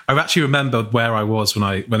 I actually remember where I was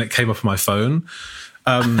when it came up on my phone.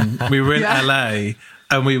 We were in LA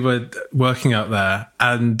and we were working out there,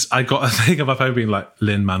 and I got a thing on my phone being like,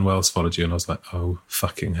 Lin-Manuel's followed you, and I was like, oh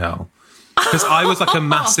fucking hell, because I was like a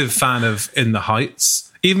massive fan of In the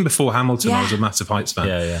Heights. Even before Hamilton, I was a massive Heights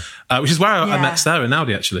fan. Which is where I met Sarah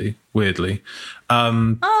Nowdy, actually, weirdly.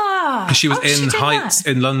 She was in Heights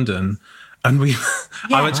in London, and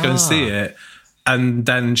I went to go and see it. And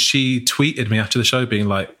then she tweeted me after the show being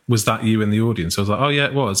like, was that you in the audience? I was like, oh yeah,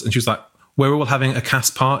 it was. And she was like, we're all having a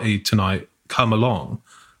cast party tonight, come along.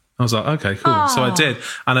 I was like, okay, cool. So I did.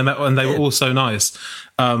 And I met, and they were all so nice.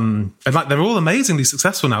 And like, they're all amazingly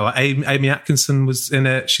successful now. Like Amy Atkinson was in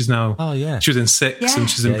it. She's now, she was in Six and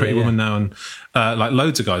she's in Pretty Woman now. And like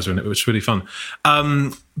loads of guys are in it, which was really fun.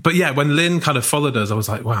 But yeah, when Lynn kind of followed us, I was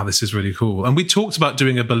like, wow, this is really cool. And we talked about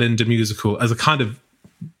doing a Belinda musical as a kind of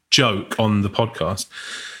joke on the podcast.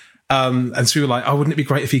 And so we were like, oh, wouldn't it be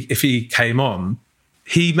great if he came on?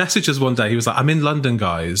 He messaged us one day. He was like, I'm in London,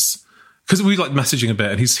 guys. Because we like messaging a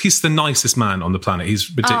bit, and he's the nicest man on the planet.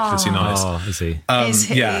 He's ridiculously nice. Oh, is he? Is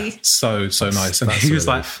he? Yeah, so nice. And he was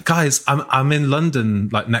like, guys, I'm in London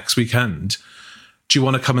like next weekend. Do you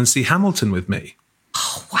want to come and see Hamilton with me?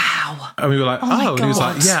 Oh, wow. And we were like, oh. And he was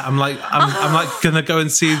like, yeah. I'm like gonna go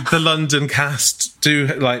and see the London cast do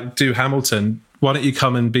Hamilton. Why don't you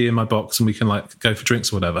come and be in my box and we can like go for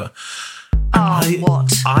drinks or whatever?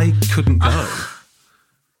 What? I couldn't go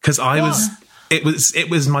because it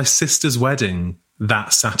was my sister's wedding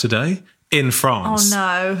that Saturday in France. Oh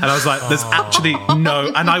no. And I was like, there's actually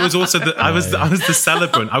no, and I was also I was the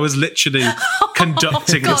celebrant. I was literally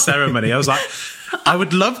conducting the ceremony. I was like, I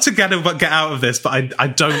would love to get out of this, but I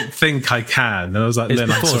don't think I can. And I was like, Lynn,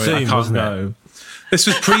 I'm sorry, Zoom, I can't go. This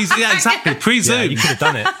was pre-Zoom. Yeah, you could have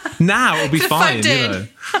done it. Now it'll be fine, you know.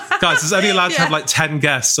 Guys, it's only allowed to have like 10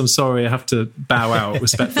 guests. I'm sorry, I have to bow out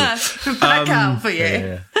respectfully. Back out for you.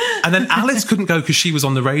 Yeah. And then Alice couldn't go because she was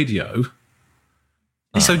on the radio.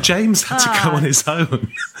 So James had to go on his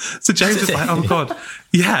own. So James was like, oh God.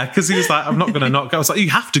 Yeah, because he was like, I'm not going to not go. I was like, you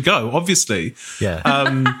have to go, obviously. Yeah.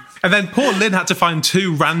 And then poor Lynn had to find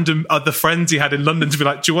two random other friends he had in London to be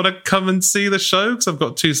like, do you want to come and see the show? Because I've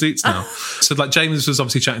got 2 seats now. So like James was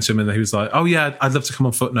obviously chatting to him and he was like, oh yeah, I'd love to come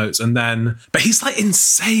on Footnotes. And then, but he's like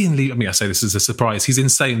insanely, I mean, I say this as a surprise. He's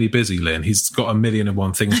insanely busy, Lynn. He's got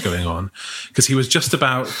 1,000,001 things going on because he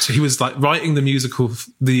was like writing the musical,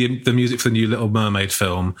 the music for the new Little Mermaid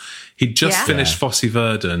film. He'd just finished Fosse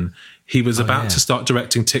Verdon. He was about to start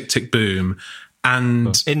directing Tick, Tick, Boom.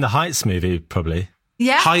 And in the Heights movie, probably.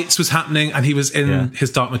 Yeah. Heights was happening and he was in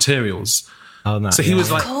his Dark Materials. Oh, no. So he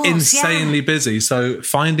was like insanely busy. So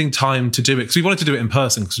finding time to do it, because we wanted to do it in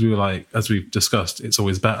person because we were like, as we've discussed, it's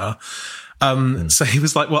always better. So he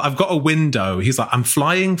was like, well, I've got a window. He's like, I'm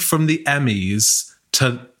flying from the Emmys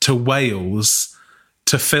to Wales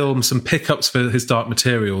to film some pickups for his Dark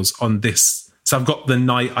Materials on this. So I've got the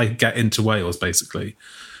night I get into Wales, basically.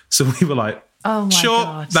 So we were like, oh my sure,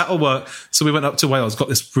 God. that'll work. So we went up to Wales, got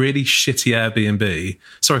this really shitty Airbnb.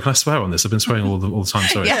 Sorry, can I swear on this? I've been swearing all the time,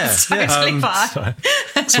 sorry. Yes, totally fine.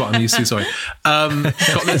 That's what I'm used to, sorry.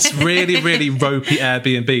 Got this really, really ropey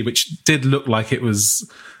Airbnb, which did look like it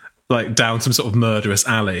was like down some sort of murderous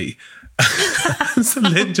alley. So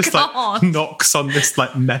Lynn just like knocks on this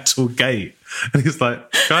like metal gate. And he's like,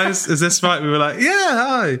 guys, is this right? We were like,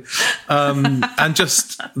 yeah, hi. And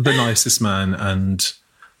just the nicest man and...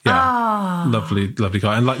 yeah, lovely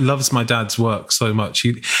guy, and like loves my dad's work so much.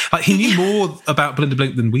 He knew more about Belinda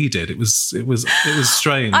Blink than we did. It was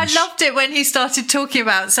strange. I loved it when he started talking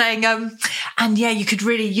about saying, and yeah, you could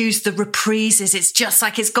really use the reprises. It's just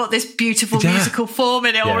like it's got this beautiful musical form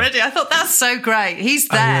in it already. I thought that's so great. He's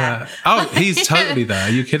there. Oh, he's totally there.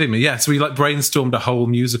 Are you kidding me? Yeah. So we like brainstormed a whole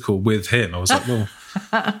musical with him. I was like, well.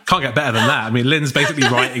 Can't get better than that. I mean, Lynn's basically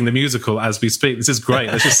writing the musical as we speak. This is great.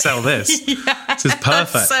 Let's just sell this. This is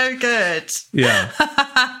perfect. So good. Yeah.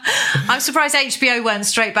 I'm surprised HBO went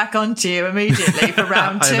straight back onto you immediately for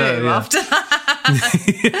round 2 after that.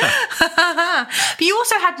 But you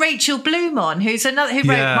also had Rachel Bloom on, who wrote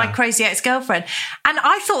My Crazy Ex-Girlfriend. And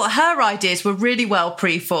I thought her ideas were really well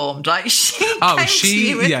preformed. Like she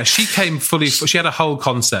came fully, she had a whole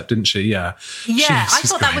concept, didn't she? Yeah. Yeah, I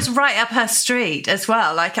thought that was right up her street as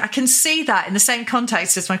well. Like I can see that in the same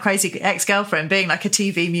context as My Crazy Ex-Girlfriend being like a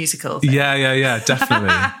TV musical thing. Yeah, definitely.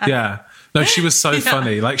 Yeah. No, she was so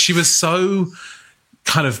funny. Like she was so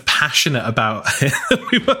kind of passionate about it.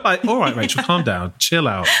 We were like, all right, Rachel, calm down, chill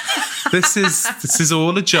out. This is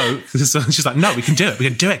all a joke. She's like, no, we can do it. We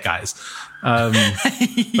can do it, guys.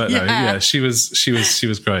 She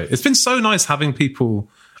was great. It's been so nice having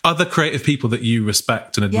other creative people that you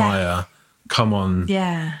respect and admire come on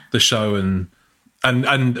the show and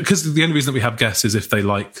because the only reason that we have guests is if they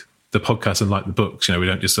like the podcast and like the books. We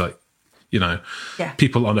don't just like,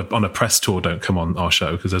 people on a press tour don't come on our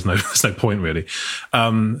show because there's no point really.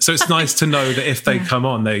 So it's nice to know that if they come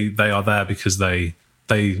on, they are there because they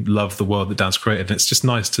love the world that Dan's created. And it's just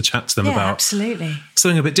nice to chat to them about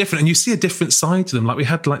something a bit different. And you see a different side to them. Like we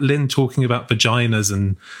had like Lynn talking about vaginas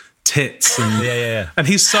and tits and and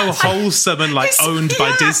he's so wholesome and like owned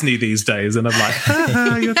by Disney these days. And I'm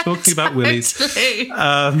like, you're talking about willies.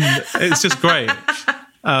 It's just great.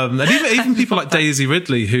 And even people like Daisy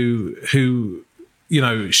Ridley, who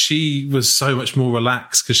she was so much more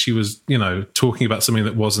relaxed because she was, talking about something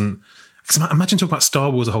that wasn't. Because imagine talking about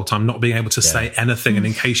Star Wars the whole time, not being able to say anything, and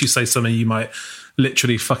in case you say something, you might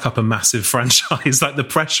literally fuck up a massive franchise. Like the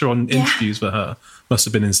pressure on interviews for her must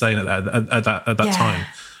have been insane at that time.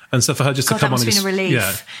 And so for her just to come on and just, a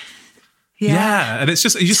relief. Yeah, and it's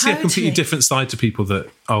just you just see a completely different side to people that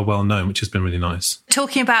are well known, which has been really nice.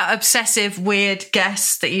 Talking about obsessive, weird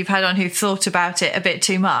guests that you've had on who thought about it a bit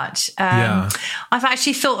too much. I've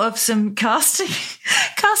actually thought of some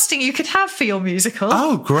casting you could have for your musical.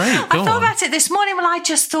 Oh, great! I thought about it this morning when I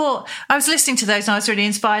just thought I was listening to those and I was really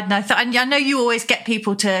inspired. And I thought, and I know you always get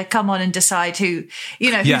people to come on and decide who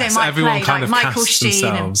who they might everyone play, kind like of Michael Sheen.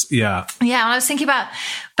 And and I was thinking about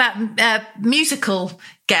musical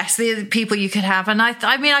guests, the people you could have, and I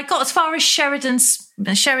got as far as Sheridan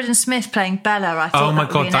Smith playing Bella. I thought, oh my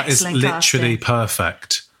god, that is literally casting.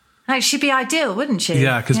 Perfect. No, she'd be ideal, wouldn't she?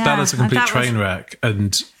 Yeah, because Bella's a complete train wreck,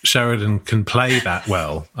 and Sheridan can play that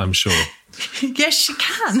well, I'm sure. Yes, she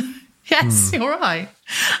can. Yes, you're right.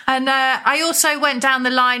 And I also went down the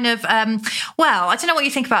line of, I don't know what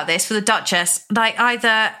you think about this for the Duchess, like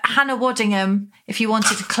either Hannah Waddingham, if you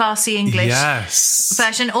wanted a classy English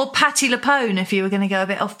version, or Patti LuPone, if you were going to go a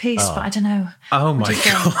bit off-piece, but I don't know. Oh my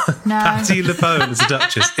God. No. Patti LuPone as a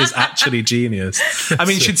Duchess is actually genius. I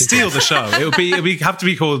mean, she'd steal the show. It would have to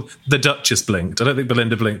be called The Duchess Blinked. I don't think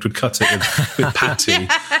Belinda Blinked would cut it with Patti.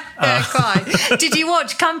 Quite. Did you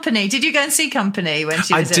watch Company? Did you go and see Company when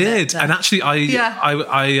she was in it? I did. And actually,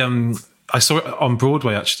 I saw it on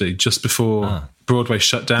Broadway actually just before Broadway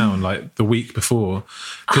shut down, like the week before,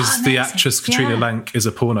 because the actress Katrina Lenk is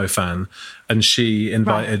a porno fan, and she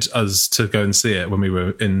invited us to go and see it when we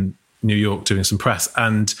were in New York doing some press,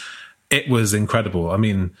 and it was incredible. I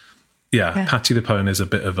mean, Patti LuPone is a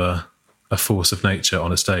bit of a force of nature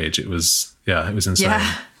on a stage. It was insane.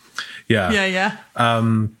 Yeah.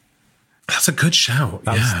 That's a good shout.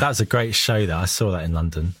 That's a great show. That I saw that in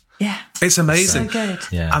London. Yeah, it's amazing. So good.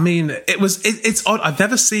 Yeah. I mean, it's odd. I've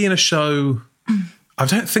never seen a show. I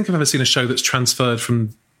don't think I've ever seen a show that's transferred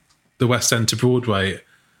from the West End to Broadway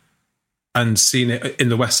and seen it in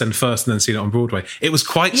the West End first and then seen it on Broadway. It was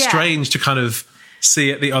quite strange to kind of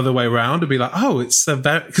see it the other way around and be like, oh, it's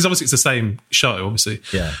because obviously it's the same show, obviously,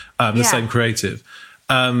 the same creative.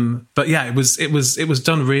 But it was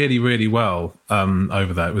done really, really well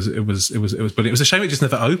over there. It was brilliant. It was a shame it just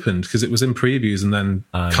never opened because it was in previews and then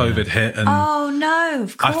COVID hit. And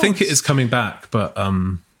of course. I think it is coming back, but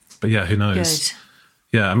yeah, who knows? Good.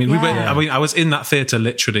 Yeah, I mean, I was in that theatre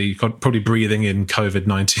literally, probably breathing in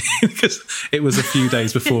COVID-19 because it was a few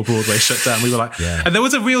days before Broadway shut down. We were like, and there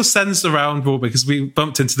was a real sense around Broadway because we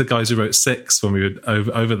bumped into the guys who wrote Six when we were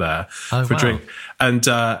over there for a drink, and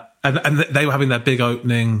they were having their big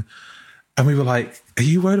opening, and we were like, "Are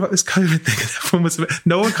you worried about this COVID thing?"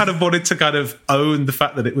 No one kind of wanted to kind of own the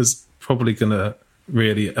fact that it was probably going to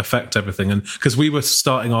really affect everything, and because we were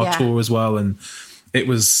starting our tour as well, and it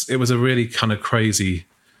was a really kind of crazy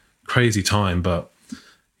time, but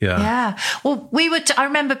yeah. Well, I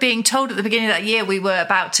remember being told at the beginning of that year we were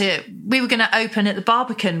going to open at the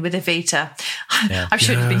Barbican with Evita. I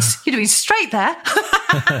should have been. You'd have been straight there.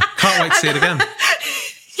 Can't wait to see it again.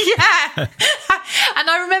 Yeah. And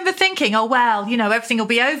I remember thinking, oh, well, everything will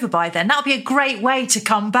be over by then. That'll be a great way to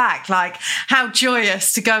come back. Like, how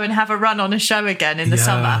joyous to go and have a run on a show again in the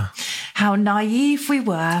summer. How naive we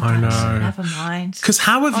were. I know. Never mind. Because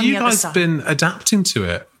how have you guys been adapting to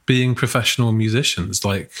it, being professional musicians?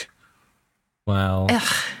 Like, well,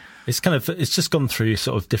 it's just gone through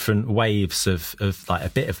sort of different waves of like a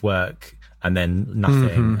bit of work and then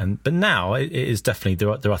nothing. But now it is definitely,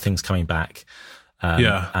 there are things coming back.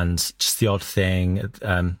 And just the odd thing.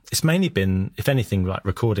 It's mainly been, if anything, like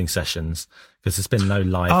recording sessions, because there's been no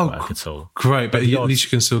live work at all. Great, but at least you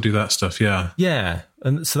can still do that stuff, yeah. Yeah,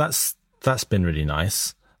 and so that's been really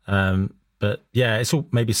nice. But yeah, it's all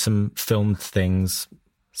maybe some filmed things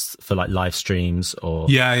for like live streams or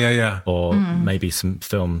or maybe some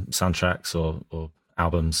film soundtracks or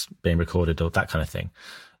albums being recorded or that kind of thing.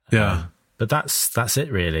 Yeah. But that's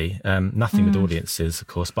it really. Nothing with audiences, of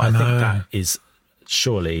course, but I think that is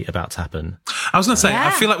surely about to happen. I was going to say,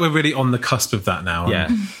 I feel like we're really on the cusp of that now. Yeah.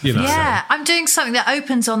 I'm doing something that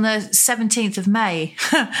opens on the 17th of May.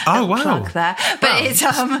 Oh, wow. Plug there. But it's,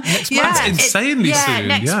 it's insanely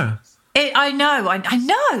soon. I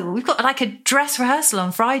know. We've got like a dress rehearsal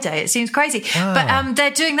on Friday. It seems crazy. Oh. But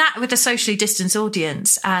they're doing that with a socially distanced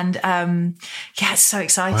audience. And it's so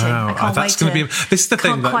exciting. Wow. I can't wait to... This is the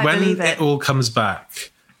thing, that when it all comes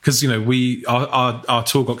back, because, our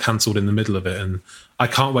tour got cancelled in the middle of it, and I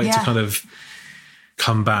can't wait to kind of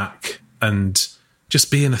come back and just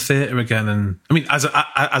be in a theatre again. And I mean, as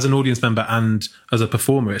an audience member and as a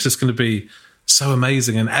performer, it's just going to be so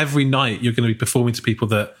amazing. And every night you're going to be performing to people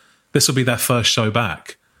that this will be their first show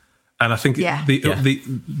back. And I think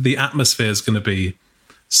the atmosphere is going to be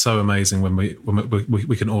so amazing when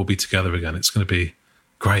we can all be together again. It's going to be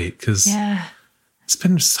great because it's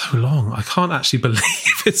been so long. I can't actually believe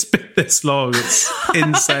it's been this long. It's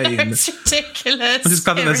insane. It's ridiculous. I'm just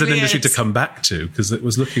glad that there's an industry to come back to, because it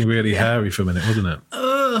was looking really hairy for a minute, wasn't it?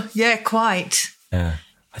 Oh, yeah, quite. Yeah.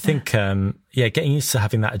 I think, getting used to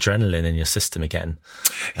having that adrenaline in your system again.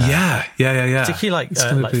 Yeah. Particularly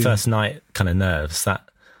like first night kind of nerves.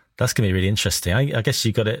 That's going to be really interesting. I guess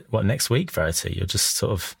you got it, next week, Verity? You're just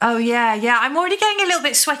sort of... Oh, yeah. I'm already getting a little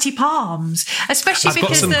bit sweaty palms, especially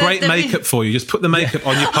because... I've got some great makeup for you. Just put the makeup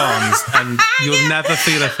on your palms and you'll never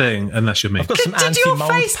feel a thing unless you're me. I've got some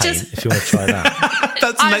anti-mold paint if you want to try that.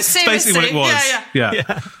 That's basically what it was.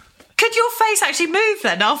 Yeah. Could your face actually move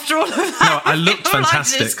then after all of that? No, I looked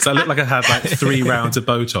fantastic because I looked like I had like 3 rounds of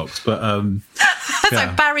Botox, but it's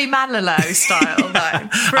like Barry Manilow style. Though.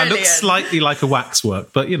 I looked slightly like a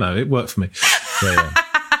waxwork, but it worked for me. Yeah.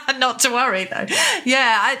 Not to worry though.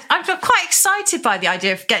 Yeah, I'm quite excited by the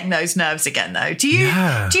idea of getting those nerves again though. Do you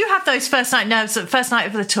have those first night nerves? First night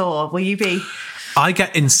of the tour, will you be? I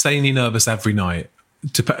get insanely nervous every night.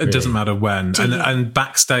 It doesn't matter when, and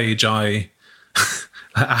backstage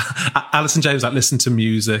Alice and James listen to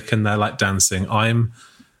music and they're like dancing. I'm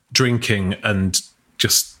drinking and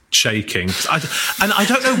just shaking. I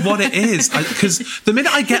don't know what it is, because the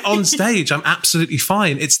minute I get on stage, I'm absolutely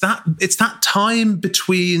fine. It's that time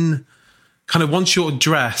between kind of once you're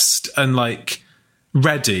dressed and like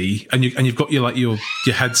ready, and you've got your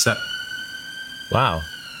headset. Wow,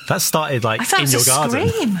 that started like in your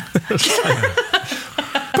garden.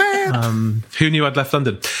 Who knew I'd left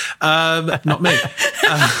London? Not me.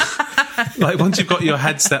 Like once you've got your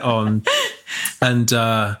headset on, and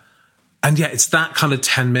it's that kind of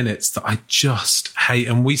 10 minutes that I just hate.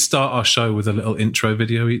 And we start our show with a little intro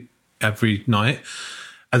video every night,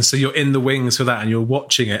 and so you're in the wings for that, and you're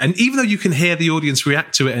watching it. And even though you can hear the audience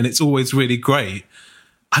react to it, and it's always really great,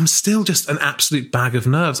 I'm still just an absolute bag of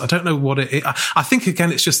nerves. I don't know what it is. I think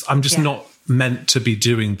again, it's just I'm just not meant to be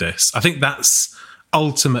doing this. I think that's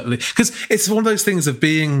ultimately, because it's one of those things of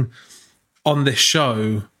being on this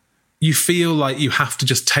show, you feel like you have to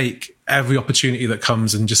just take every opportunity that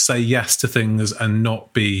comes and just say yes to things and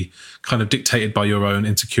not be kind of dictated by your own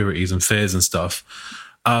insecurities and fears and stuff.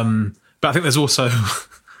 But I think there's also,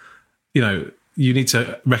 you need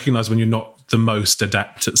to recognize when you're not the most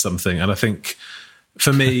adept at something. And I think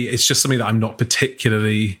for me, it's just something that I'm not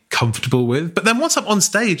particularly comfortable with. But then once I'm on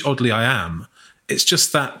stage, oddly, I am. It's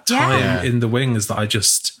just that time in the wings that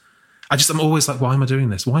I'm always like, why am I doing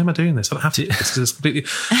this? Why am I doing this? I don't have to do this. It's completely,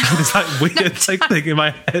 it's like weird thing in my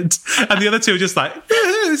head. And the other two are just like,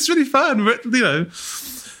 it's really fun.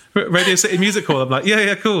 Radio City Music Hall. I'm like,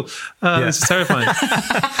 yeah, cool. This is terrifying.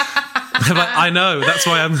 I know, that's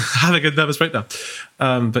why I'm having a nervous breakdown.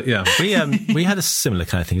 But yeah, we had a similar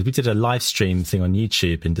kind of thing. We did a live stream thing on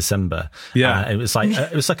YouTube in December. Yeah, it was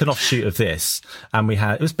like an offshoot of this, and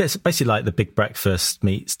it was basically like the Big Breakfast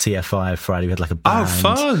meets TFI Friday. We had like a band,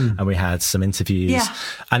 fun, and we had some interviews. Yeah.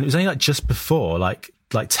 And it was only like just before, like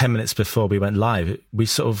 10 minutes before we went live, we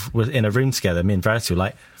sort of were in a room together. Me and Verity were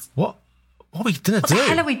like, what are we going to do? What the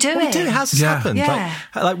hell are we doing? How's this happened? Yeah.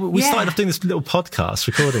 Like we started off doing this little podcast,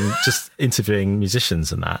 recording, just interviewing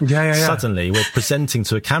musicians and that. Yeah. Suddenly we're presenting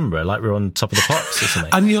to a camera like we're on Top of the Pops or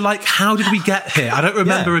something. And you're like, how did we get here? I don't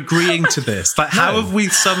remember agreeing to this. Like, how have we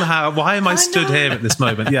why am I stood here at this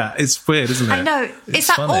moment? Yeah, it's weird, isn't it? I know. It's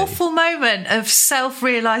that funny, awful moment of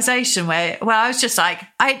self-realisation where I was just like,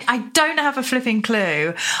 I don't have a flipping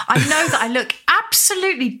clue. I know that I look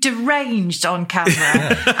absolutely deranged on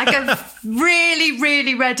camera. I go really,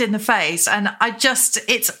 really red in the face, and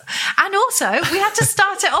and also we had to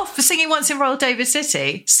start it off for singing Once in Royal David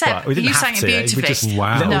City. Seb, right, you sang it beautifully. We just,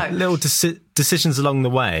 little decisions along the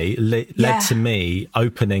way led to me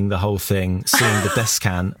opening the whole thing, singing the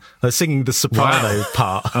descant, singing the soprano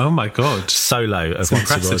part. Oh my god, solo of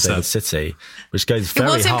Once in Royal David City, which goes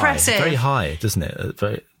very high, doesn't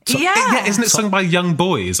it? Isn't it sung by young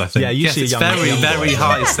boys? I think. Yeah, usually it's very, very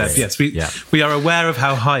high, Steph. Yes, we are aware of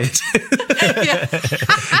how high it is.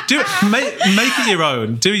 Make it your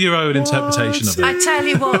own. Do your own interpretation of it. I tell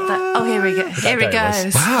you what. Here we go. Here it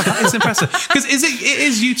goes. Wow, that is impressive. Because it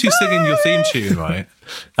is you two singing your theme tune, right?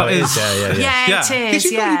 Yeah, it is.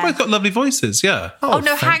 You both got lovely voices. Yeah. Oh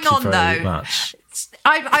no, hang on though. Much.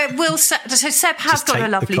 I will say, so Seb has got a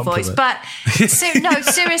lovely voice, but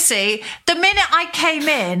seriously, the minute I came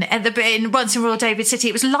in Once in Royal David City,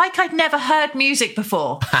 it was like I'd never heard music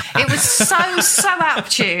before. It was so out of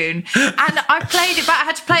tune, and I played it back. I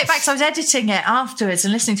had to play it back because I was editing it afterwards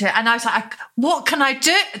and listening to it, and I was like, what can I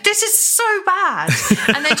do? This is so bad.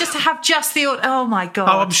 And then just to have just the oh my god.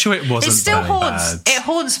 Oh, I'm sure it wasn't. It still haunts. Bad. It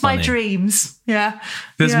haunts my dreams. Yeah.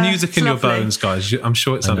 There's music in your bones, guys. I'm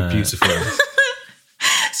sure it sounded beautiful.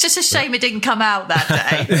 It's just a shame it didn't come out that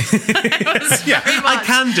day. I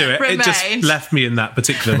can do it. Remained. It just left me in that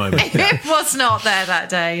particular moment. It was not there that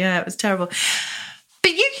day. Yeah, it was terrible.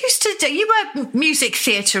 But you were music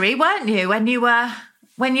theatre-y, weren't you? When you were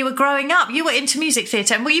growing up, you were into music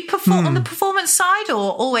theatre. And were you on the performance side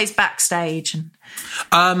or always backstage?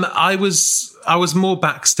 I was more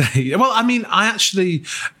backstage. Well, I mean, I actually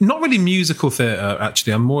not really musical theatre.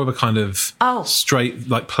 Actually, I'm more of a kind of straight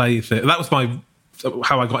like play theatre. That was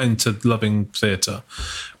how I got into loving theatre,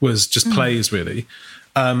 was just plays really.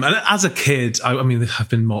 And as a kid, I mean, I've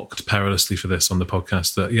been mocked perilously for this on the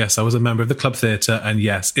podcast, that yes, I was a member of the club theatre, and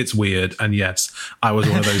yes, it's weird, and yes, I was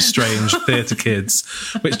one of those strange theatre kids,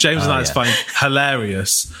 which James and I find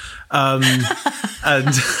hilarious. And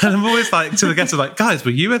I'm always like, to the guests, I'm like, guys,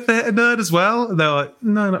 were you a theatre nerd as well? And they're like,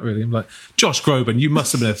 no, not really. I'm like, Josh Groban, you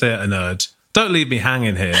must have been a theatre nerd. Don't leave me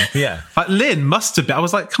hanging here. Yeah. Like Lynn must have been. I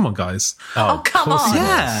was like, come on, guys. Oh come on.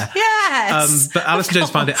 Yeah. Yes. But Alice and James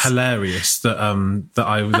find it hilarious that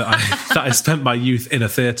I spent my youth in a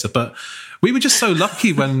theatre. But we were just so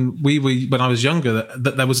lucky when I was younger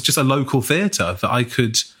that there was just a local theatre that I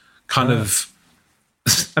could kind of.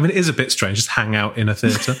 I mean, it is a bit strange, just hang out in a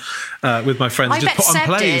theatre with my friends, just put on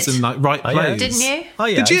plays and like write plays. Didn't you? Oh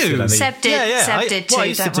yeah. Did you? Seb did. Yeah. Seb did too. I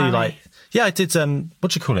used to do I did.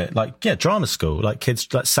 What do you call it? Drama school, like kids,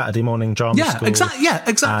 like Saturday morning drama school.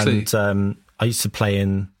 Exactly. And I used to play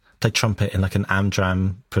trumpet in like an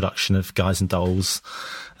Amdram production of Guys and Dolls.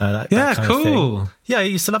 That kind of thing. Yeah, I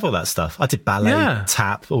used to love all that stuff. I did ballet,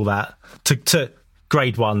 tap, all that to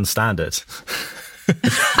grade 1 standard.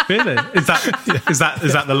 Really? Is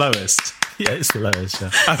that the lowest? Yeah, it's the lowest.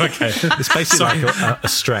 Yeah. Oh, okay. It's basically like a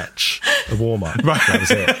stretch, a warm up. Right. That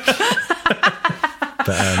was it.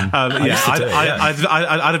 But, I'd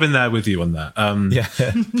have been there with you on that.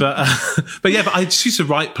 But I just used to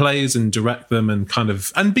write plays and direct them and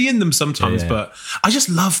be in them sometimes. But I just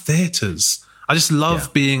love theatres. I just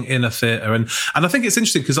love being in a theatre, and I think it's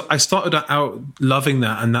interesting because I started out loving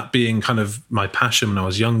that and that being kind of my passion when I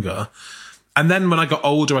was younger, and then when I got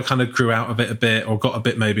older, I kind of grew out of it a bit, or got a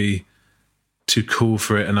bit maybe too cool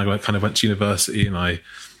for it, and I kind of went to university and I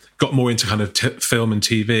got more into kind of film and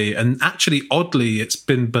TV. And actually, oddly, it's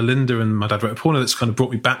been Belinda and My Dad Wrote a Porno that's kind of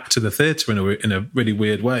brought me back to the theatre in a really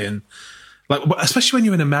weird way. And like, especially when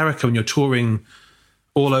you're in America and you're touring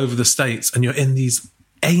all over the States and you're in these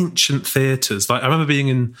ancient theatres. Like I remember being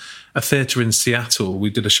in a theatre in Seattle.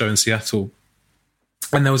 We did a show in Seattle,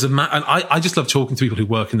 and there was and I just love talking to people who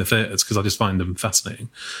work in the theatres because I just find them fascinating.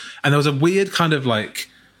 And there was a weird kind of like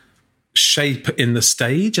shape in the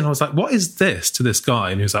stage. And I was like, what is this to this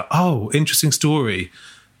guy? And he was like, oh, interesting story.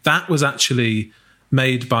 That was actually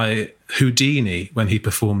made by Houdini when he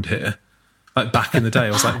performed here, like back in the day.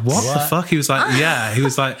 I was like, what the fuck? He was like, yeah. He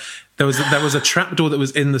was like, there was a trapdoor that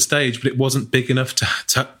was in the stage, but it wasn't big enough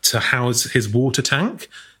to house his water tank.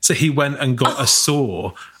 So he went and got a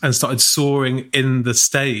saw and started sawing in the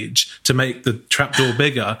stage to make the trapdoor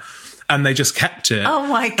bigger. And they just kept it. Oh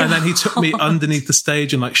my God. And then he took me underneath the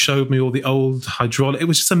stage and like showed me all the old hydraulic. It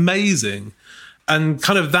was just amazing. And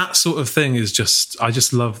kind of that sort of thing is just, I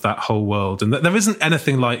just love that whole world. And there isn't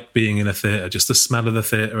anything like being in a theatre, just the smell of the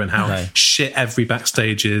theatre and how shit every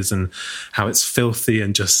backstage is and how it's filthy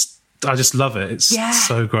and I just love it. It's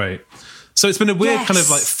so great. So it's been a weird kind of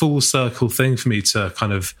like full circle thing for me to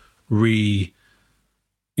kind of rediscover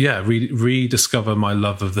my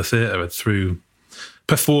love of the theatre through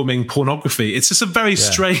performing pornography. It's just a very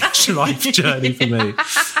strange life journey for me.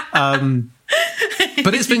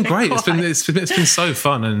 But it's been great. It's been so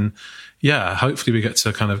fun. And hopefully we get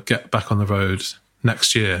to kind of get back on the road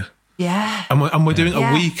next year. Yeah. And we're doing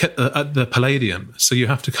a week at the Palladium. So you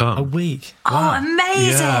have to come. A week? Wow. Oh,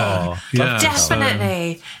 amazing. Yeah.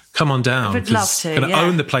 Definitely. So, come on down. I would love to. I'm going to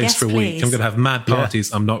own the place for a week. I'm going to have mad parties.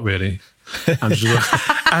 Yeah. I'm not really. Andrew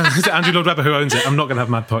Lloyd Webber, who owns it. I'm not going to have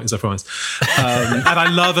mad parties, I promise. And I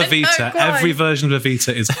love Evita. Every version of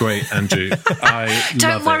Evita is great, Andrew.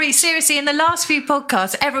 Don't worry, seriously. In the last few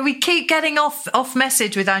podcasts, we keep getting off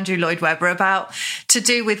message with Andrew Lloyd Webber about to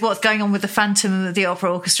do with what's going on with the Phantom of the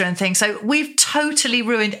Opera Orchestra and things. So we've totally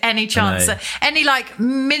ruined any chance, any like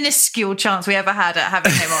minuscule chance we ever had at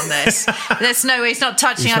having him on this. There's no way he's not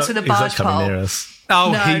touching us with a barge pole.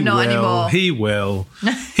 Oh, no, not anymore. He will.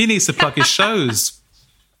 He needs to plug his shows.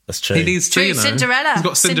 That's true. He needs to, Cinderella. He's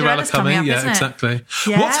got Cinderella coming up, exactly.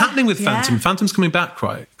 Yeah, what's happening with Phantom? Phantom's coming back,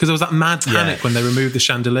 right? Because there was that mad panic when they removed the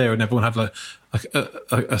chandelier and everyone had like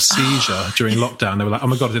a seizure during lockdown. They were like, "Oh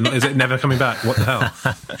my god, is it never coming back? What the hell?"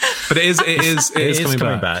 But it is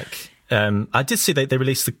coming back. I did see they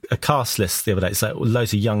released a cast list the other day. It's like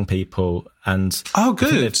loads of young people, and good. I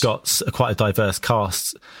think they've got quite a diverse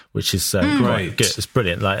cast, which is quite good. It's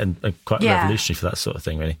brilliant, like and quite revolutionary for that sort of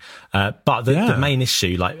thing, really. But the main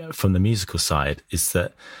issue, like from the musical side, is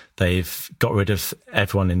that they've got rid of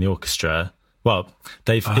everyone in the orchestra. Well,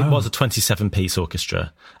 it was a 27-piece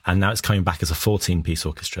orchestra, and now it's coming back as a 14-piece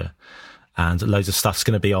orchestra, and loads of stuff's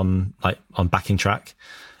going to be on backing track.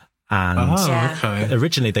 And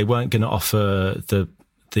originally they weren't going to offer the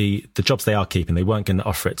jobs they are keeping. They weren't going to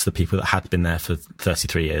offer it to the people that had been there for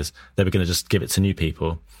 33 years. They were going to just give it to new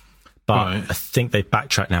people. But I think they've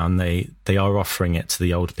backtracked now and they are offering it to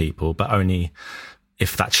the old people, but only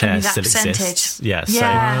if that chair still exists. Yeah.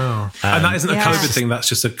 So, and that isn't a COVID thing. That's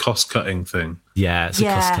just a cost-cutting thing. Yeah, it's a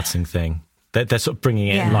cost-cutting thing. They're sort of bringing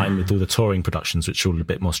it in line with all the touring productions, which are all a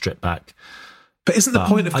bit more stripped back. But isn't the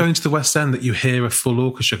point of going to the West End that you hear a full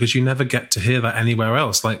orchestra? Because you never get to hear that anywhere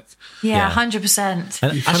else. 100%.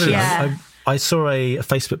 And actually, I saw a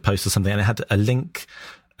Facebook post or something, and it had a link,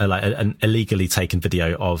 like an illegally taken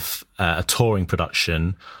video of a touring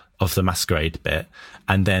production of the Masquerade bit,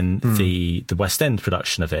 and then the West End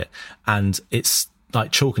production of it, and it's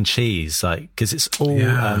like chalk and cheese, like because it's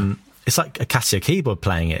all. It's like a Casio keyboard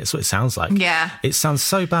playing it. It's what it sounds like. Yeah. It sounds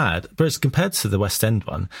so bad. Whereas compared to the West End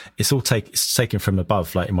one, it's all taken from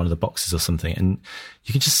above, like in one of the boxes or something. And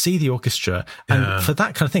you can just see the orchestra. And for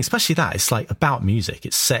that kind of thing, especially that, it's like about music.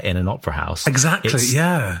 It's set in an opera house. Exactly.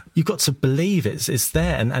 You've got to believe it's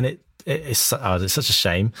there. And it's such a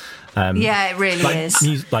shame. It really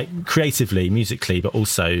is. Like creatively, musically, but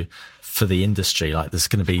also for the industry, like there's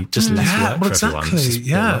going to be just less work for everyone. It's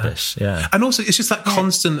just rubbish. Yeah. And also it's just that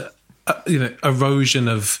constant erosion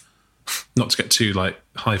of, not to get too like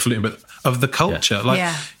highfalutin, but of the culture.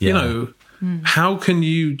 How can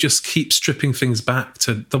you just keep stripping things back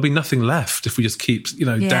to, there'll be nothing left if we just keep,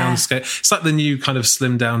 downscale. It's like the new kind of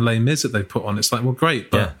slim down Les Mis that they put on. It's like, well, great,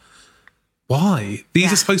 but why?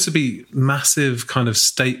 These are supposed to be massive kind of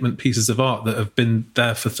statement pieces of art that have been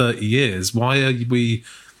there for 30 years. Why are we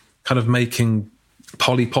kind of making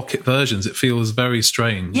Polly Pocket versions? It feels very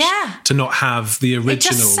strange to not have the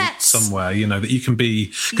original somewhere, that you can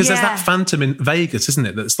be, because there's that Phantom in Vegas, isn't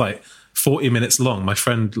it, that's like 40 minutes long. My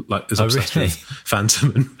friend is obsessed with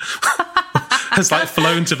Phantom and has like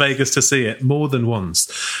flown to Vegas to see it more than once.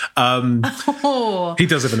 He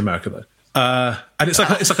does live in America though, and it's like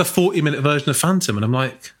a 40-minute version of Phantom, and I'm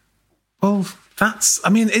like, well, that's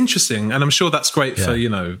interesting, and I'm sure that's great for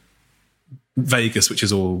Vegas, which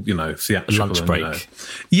is all theatrical, lunch break. But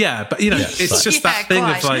it's just that thing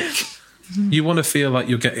of like, you want to feel like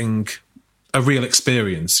you're getting a real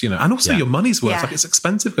experience, and also your money's worth. Like, it's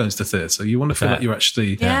expensive going to the theatre. You want to feel like you're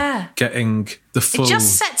actually getting the full... It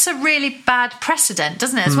just sets a really bad precedent,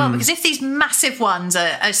 doesn't it, as well? Because if these massive ones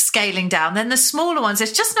are scaling down, then the smaller ones,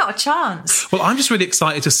 there's just not a chance. Well, I'm just really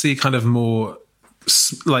excited to see kind of more,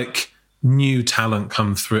 like, new talent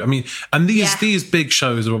come through. I mean, and these big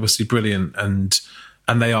shows are obviously brilliant, and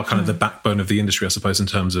they are kind of the backbone of the industry, I suppose, in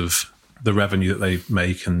terms of the revenue that they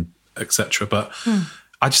make and etc. But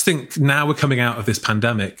I just think now we're coming out of this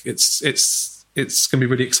pandemic, it's going to be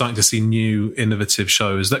really exciting to see new innovative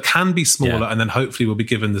shows that can be smaller and then hopefully will be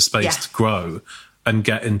given the space to grow and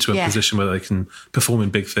get into a position where they can perform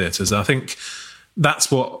in big theatres. And I think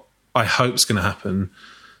that's what I hope is going to happen.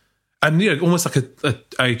 And, almost like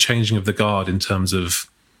a changing of the guard in terms of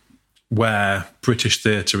where British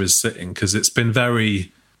theatre is sitting, because it's been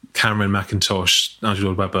very Cameron Mackintosh, Andrew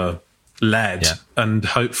Lloyd Webber led, and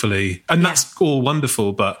hopefully, and that's all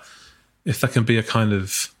wonderful, but if there can be a kind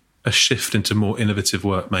of a shift into more innovative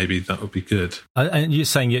work, maybe that would be good. And you're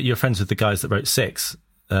saying you're friends with the guys that wrote Six.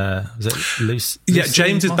 Was it Lucy? Yeah,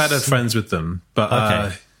 James is better friends with them,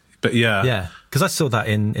 but but because I saw that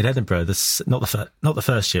in Edinburgh. Not the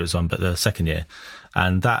first year it was on, but the second year,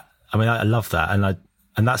 and that, I mean, I love that,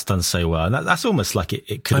 and that's done so well. And that's almost like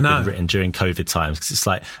it could have been written during COVID times, because it's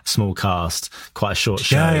like a small cast, quite a short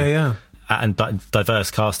show. Yeah. And diverse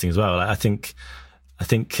casting as well. Like, I think there's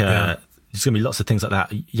going to be lots of things like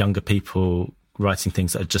that. Younger people writing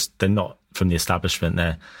things that they're not from the establishment.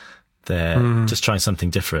 They're just trying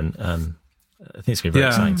something different. I think it's going to be a very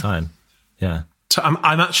exciting time. Yeah. So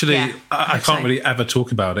I'm actually, I can't really ever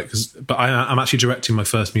talk about it, but I'm actually directing my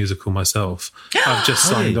first musical myself. I've just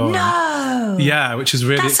signed on. No! Yeah, which is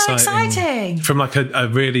really exciting. So exciting. From like a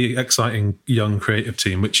really exciting young creative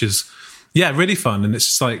team, which is, really fun. And it's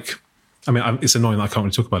just like, I mean, it's annoying that I can't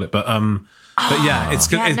really talk about it, but it's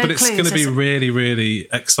going to be really, really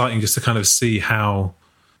exciting just to kind of see how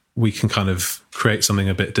we can kind of create something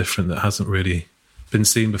a bit different that hasn't really been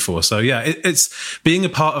seen before. So it's being a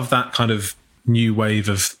part of that kind of new wave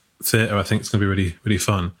of theatre. I think it's going to be really, really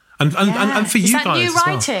fun. And for you guys, new as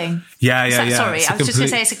writing? Well. Yeah. Sorry, I was just going to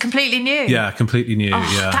say it's a completely new. Yeah, completely new.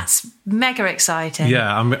 That's mega exciting.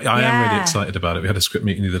 Yeah, I am really excited about it. We had a script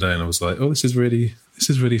meeting the other day, and I was like, "Oh, this is really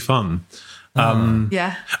fun." And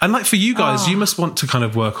like for you guys, you must want to kind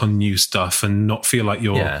of work on new stuff and not feel like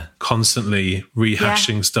you're constantly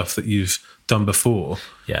rehashing stuff that you've done before.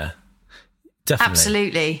 Yeah, definitely,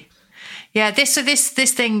 absolutely. Yeah, this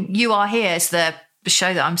thing, You Are Here, is the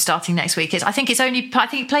show that I'm starting next week. I think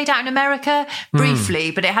it played out in America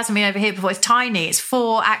briefly, but it hasn't been over here before. It's tiny. It's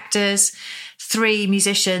 4 actors, 3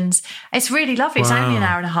 musicians. It's really lovely. It's only an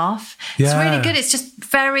hour and a half. Yeah. It's really good. It's just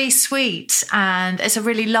very sweet, and it's a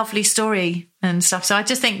really lovely story and stuff. So I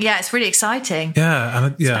just think, it's really exciting. Yeah,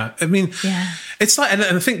 and I mean, it's like, and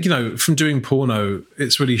I think, from doing porno,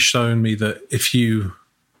 it's really shown me that if you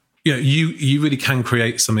really can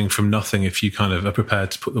create something from nothing if you kind of are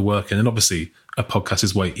prepared to put the work in. And obviously a podcast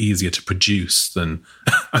is way easier to produce than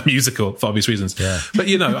a musical for obvious reasons. Yeah. But,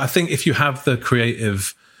 I think if you have the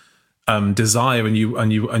creative desire and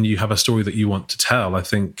you have a story that you want to tell, I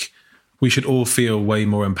think we should all feel way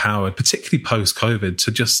more empowered, particularly post-COVID,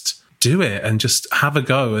 to just do it and just have a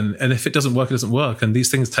go. And if it doesn't work, it doesn't work. And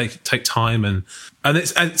these things take time. And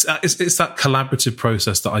it's that collaborative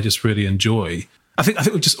process that I just really enjoy. I think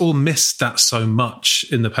we've just all missed that so much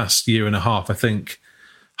in the past year and a half. I think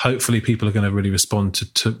hopefully people are going to really respond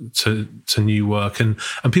to new work, and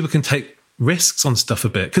people can take risks on stuff a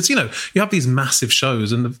bit, because you have these massive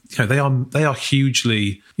shows, and they are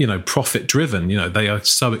hugely profit driven. They are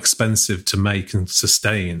so expensive to make and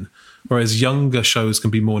sustain, whereas younger shows can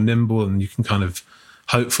be more nimble, and you can kind of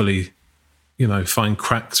hopefully find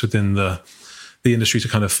cracks within the industry to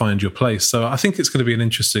kind of find your place. So I think it's going to be an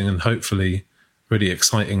interesting and hopefully really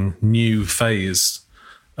exciting new phase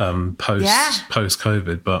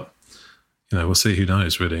post-COVID, but we'll see. Who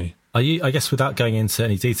knows, really? Are you, I guess, without going into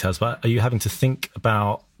any details, but are you having to think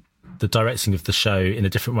about the directing of the show in a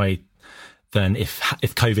different way than if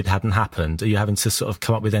COVID hadn't happened? Are you having to sort of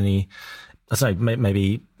come up with any, I don't know,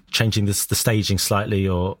 maybe changing the staging slightly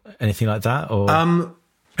or anything like that? Or I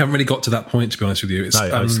haven't really got to that point, to be honest with you. It's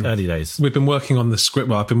early days. We've been working on the script.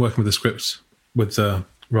 Well, I've been working with the script with the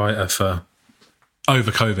writer for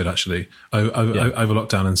over COVID, actually, over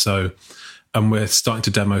lockdown, and we're starting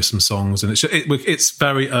to demo some songs, and it's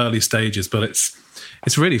very early stages, but it's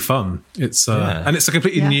really fun. And it's a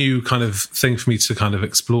completely new kind of thing for me to kind of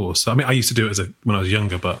explore. So I mean, I used to do it when I was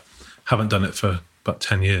younger, but haven't done it for about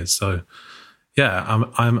 10 years. So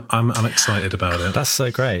I'm excited about it. That's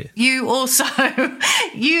so great. You also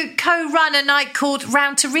co-run a night called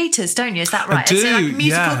Round to Rita's, don't you? Is that right? I do. It's like a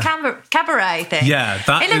musical cabaret thing. Yeah,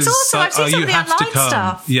 it looks awesome. I've seen some of the online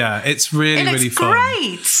stuff. Yeah, it's really fun.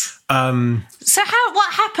 Great. So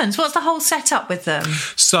what happens? What's the whole setup with them?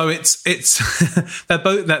 So it's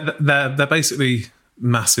they're basically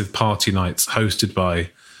massive party nights hosted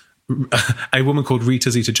by a woman called Rita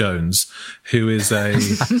Zeta-Jones, who is a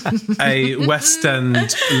West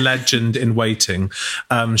End legend in waiting.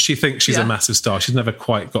 She thinks she's a massive star. She's never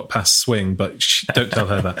quite got past swing, but don't tell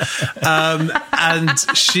her that. And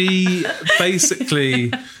she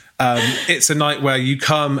basically... it's a night where you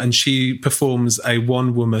come and she performs a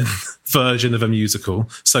one-woman version of a musical.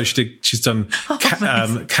 So she's done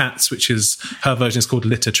Cats, which is her version is called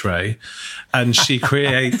Litter Tray, and she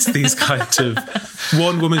creates these kind of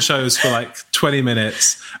one-woman shows for like 20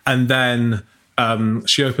 minutes, and then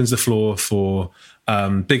she opens the floor for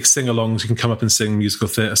big sing-alongs. You can come up and sing musical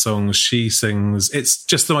theatre songs. She sings. It's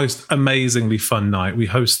just the most amazingly fun night. We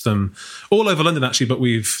host them all over London, actually, but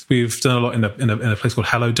we've done a lot in a place called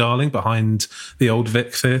Hello Darling behind the Old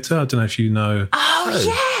Vic Theatre. I don't know if you know. Oh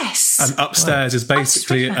yes. And upstairs is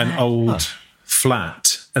basically an old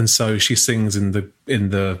flat, and so she sings in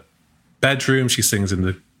the bedroom. She sings in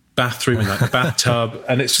the bathroom, in like a bathtub,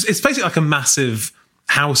 and it's basically like a massive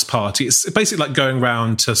house party. It's basically like going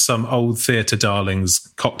round to some old theatre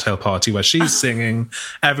darlings cocktail party where she's singing,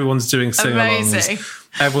 everyone's doing sing-alongs,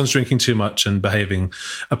 everyone's drinking too much and behaving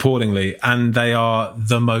appallingly, and they are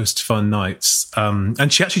the most fun nights.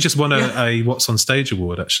 And she actually just won a What's on Stage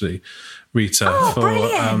award, actually, Rita, for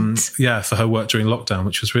her work during lockdown,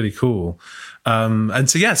 which was really cool. And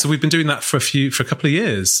so we've been doing that for a couple of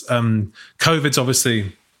years. COVID's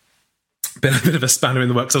obviously been a bit of a spanner in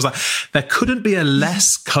the works. I was like, there couldn't be a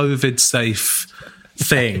less COVID safe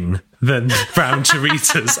thing than Round to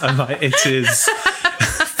Rita's. And like, it is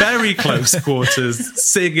very close quarters,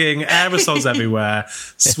 singing, aerosols everywhere,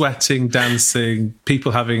 sweating, dancing,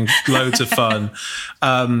 people having loads of fun.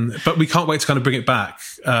 But we can't wait to kind of bring it back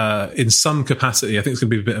in some capacity. I think it's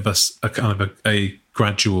going to be a bit of a kind of a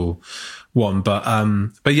gradual one.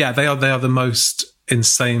 But yeah, they are the most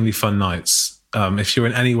insanely fun nights. If you're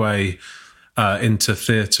in any way into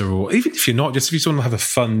theatre, or even if you're not, just if you just want to have a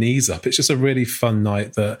fun knees up, it's just a really fun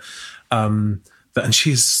night and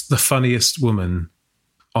she's the funniest woman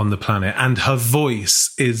on the planet, and her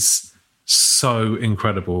voice is so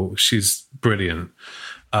incredible. She's brilliant.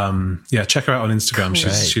 Check her out on Instagram.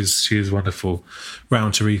 Cool. She's wonderful.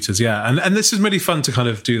 Round to Rita's, and this is really fun to kind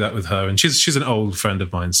of do that with her. And she's an old friend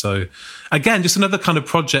of mine. So again, just another kind of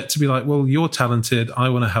project to be like, well, you're talented. I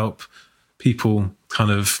want to help people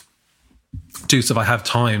kind of do stuff. I have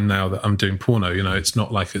time now that I'm doing porno. You know, it's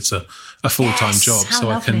not like it's a full-time job. So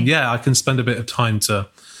lovely. I can spend a bit of time to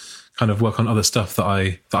kind of work on other stuff that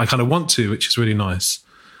I kind of want to, which is really nice.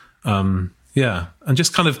 And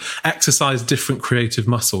just kind of exercise different creative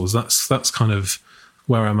muscles. That's kind of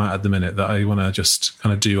where I'm at the minute, that I want to just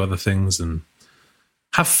kind of do other things and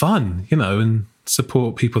have fun, you know, and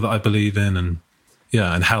support people that I believe in, and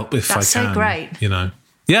help if I can. That's so great. You know.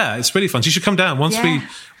 Yeah, it's really fun. So you should come down once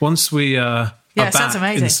we are back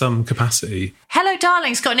in some capacity. Hello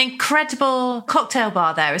Darling's got an incredible cocktail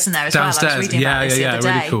bar there, isn't there, as downstairs. Well? I was reading about this the other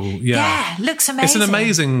day. Really cool. Yeah, looks amazing. It's an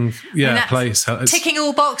amazing place. It's ticking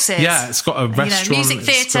all boxes. Yeah, it's got a restaurant. Music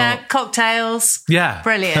theatre, cocktails. Yeah.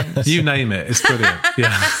 Brilliant. You name it. It's brilliant.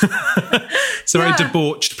 Yeah. It's a very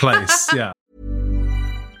debauched place. Yeah.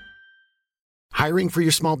 Hiring for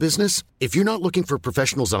your small business? If you're not looking for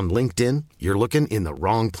professionals on LinkedIn, you're looking in the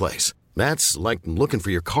wrong place. That's like looking for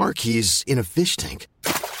your car keys in a fish tank.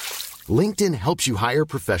 LinkedIn helps you hire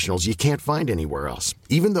professionals you can't find anywhere else,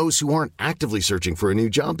 even those who aren't actively searching for a new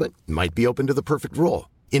job but might be open to the perfect role.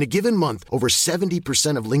 In a given month, over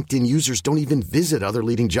 70% of LinkedIn users don't even visit other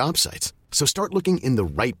leading job sites. So start looking in the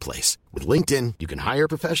right place. With LinkedIn, you can hire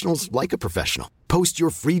professionals like a professional. Post your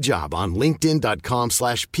free job on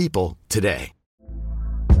linkedin.com/people today.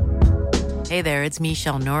 Hey there, it's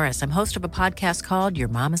Michelle Norris. I'm host of a podcast called Your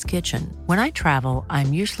Mama's Kitchen. When I travel,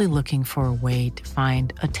 I'm usually looking for a way to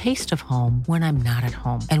find a taste of home when I'm not at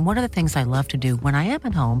home. And one of the things I love to do when I am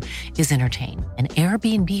at home is entertain. And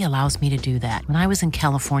Airbnb allows me to do that. When I was in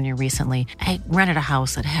California recently, I rented a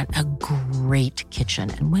house that had a great kitchen.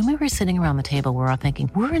 And when we were sitting around the table, we're all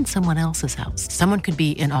thinking, we're in someone else's house. Someone could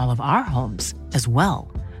be in all of our homes as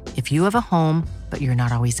well. If you have a home, but you're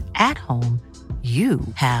not always at home, you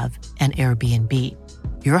have an Airbnb.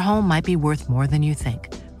 Your home might be worth more than you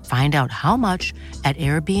think. Find out how much at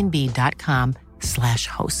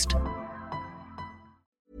airbnb.com/host.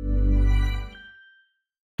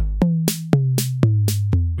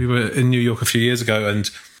 We were in New York a few years ago, and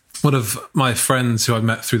one of my friends who I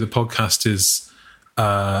met through the podcast is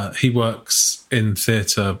he works in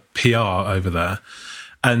theatre PR over there,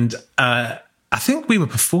 and I think we were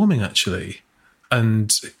performing actually,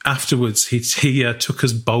 and afterwards he took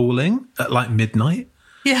us bowling at like midnight.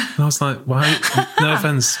 Yeah, and I was like, "Why? No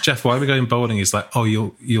offense, Jeff. Why are we going bowling?" He's like, "Oh,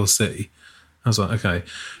 you'll see." I was like, "Okay."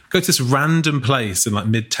 Go to this random place in like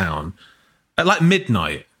Midtown at like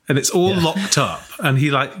midnight, and it's all locked up. And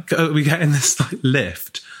we get in this like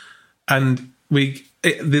lift, and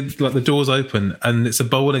the doors open, and it's a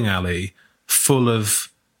bowling alley full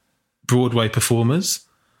of Broadway performers,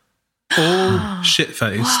 all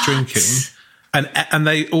shit-faced, drinking, and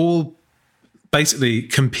they all basically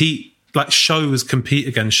compete, like shows compete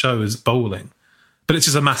against shows bowling, but it's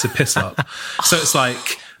just a massive piss up. So it's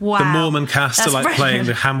like the Mormon cast are like playing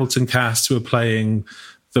the Hamilton cast, who are playing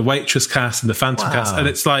the Waitress cast and the Phantom cast, and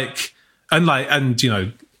it's like, and you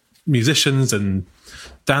know, musicians and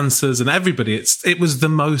dancers and everybody. It was the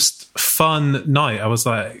most fun night. I was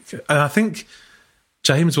like, and I think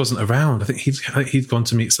James wasn't around. I think he'd gone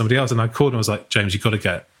to meet somebody else, and I called him. I was like, James, you've got to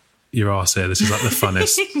get your ass here. This is like the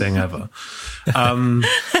funnest thing ever.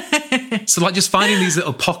 So like just finding these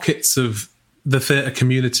little pockets of the theatre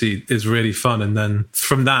community is really fun. And then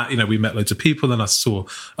from that, you know, we met loads of people, and I saw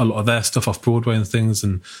a lot of their stuff off Broadway and things,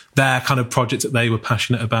 and their kind of projects that they were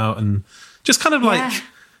passionate about, and just kind of like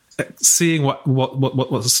seeing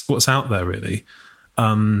what's out there really.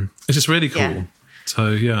 It's just really cool. Yeah.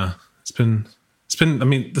 So yeah, it's been, I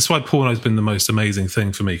mean, that's why porno has been the most amazing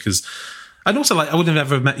thing for me, because I'd also like, I wouldn't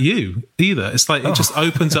have ever met you either. It's like, it just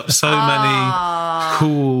opens up so many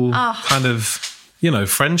cool kind of, you know,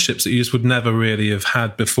 friendships that you just would never really have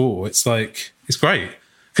had before. It's like, it's great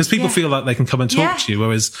because people feel like they can come and talk to you.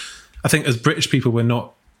 Whereas I think as British people, we're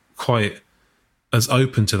not quite as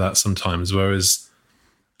open to that sometimes. Whereas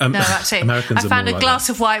no, absolutely. Americans I found a glass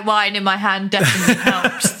of white wine in my hand definitely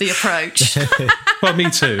helps the approach. Well, me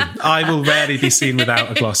too. I will rarely be seen without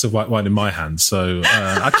a glass of white wine in my hand. So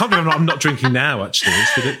I can't believe I'm not drinking now, actually.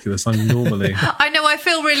 It's ridiculous. I'm normally... I know, I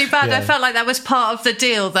feel really bad. Yeah. I felt like that was part of the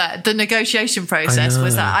deal, that the negotiation process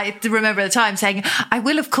was that I remember at the time saying, I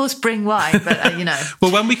will, of course, bring wine, but, you know...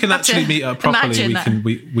 Well, when we can actually meet up properly,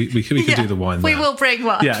 we can do the wine there. We will bring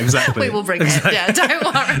wine. Yeah, exactly. We will bring it. Yeah, don't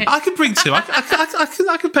worry. I can bring two. I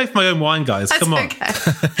can pay for my own wine, guys. That's Come on. Okay.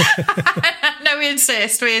 No, we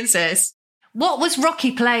insist. What was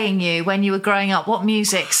Rocky playing you when you were growing up?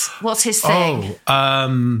 What's his thing?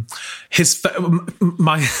 My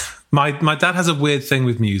dad has a weird thing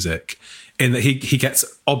with music in that he gets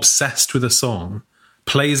obsessed with a song,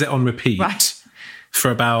 plays it on repeat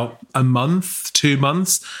for about a month, 2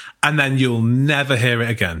 months, and then you'll never hear it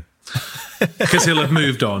again. Because he'll have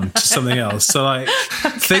moved on to something else. So, like,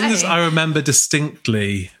 things I remember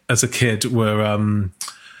distinctly as a kid were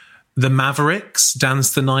the Mavericks,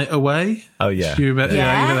 Dance the Night Away. Oh, yeah. Do you remember, you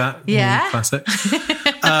know that? Yeah. Classic.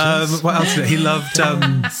 What else did he loved?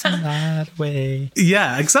 Dance the Night Away.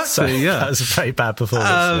 Yeah, exactly. So, yeah. That was a very bad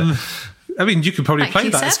performance. I mean, you could probably play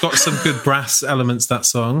that. It's got some good brass elements, that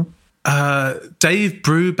song. Dave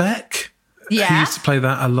Brubeck. Yeah. He used to play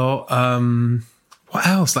that a lot. What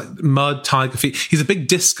else? Like Mud, Tiger Feet. He's a big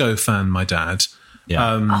disco fan, my dad.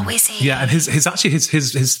 Yeah. Is he? Yeah, and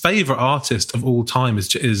his favourite artist of all time is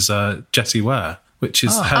Jessie Ware, which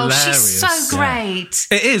is hilarious. Oh, she's so great.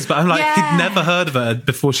 Yeah. It is, but I'm like, he'd never heard of her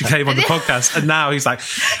before she came on the podcast, and now he's like,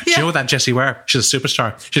 do you know that Jessie Ware? She's a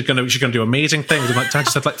superstar. She's gonna do amazing things. I'm like, Dad,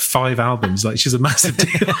 she's had like 5 albums. Like, she's a massive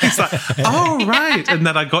deal. He's like, oh right. And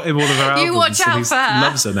then I got him all of her albums. You watch out for her.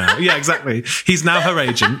 Loves her now. Yeah, exactly. He's now her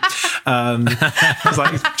agent. He's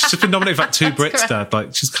like, she's been nominated for like 2 Brits, Dad.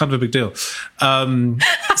 Like, she's kind of a big deal.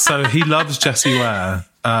 So he loves Jessie Ware.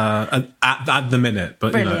 At the minute,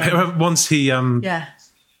 but brilliant. You know, once he's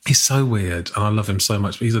so weird, and I love him so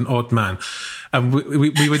much. But he's an odd man, and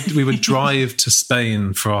we would drive to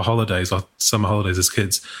Spain for our holidays, our summer holidays as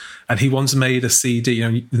kids. And he once made a CD.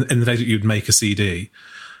 You know, in the days that you'd make a CD,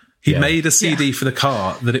 he made a CD for the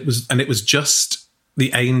car it was just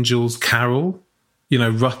the Angels Carol. You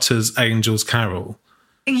know, Rutter's Angels Carol.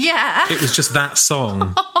 Yeah, it was just that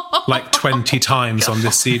song like 20 times on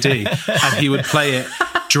this CD, and he would play it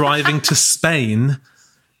driving to Spain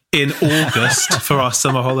in August for our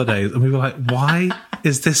summer holidays. And we were like, why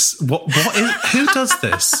is this? Who does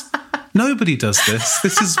this? Nobody does this.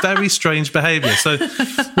 This is very strange behaviour. So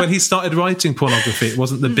when he started writing pornography, it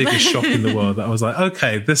wasn't the biggest shock in the world. That I was like,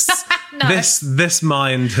 okay, this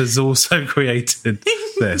mind has also created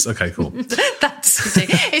this. Okay, cool.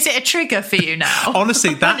 Is it a trigger for you now?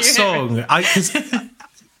 Honestly, that song,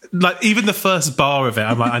 like even the first bar of it,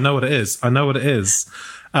 I'm like, I know what it is.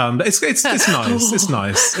 But it's nice. It's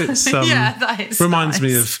nice. It's that reminds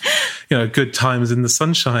me of good times in the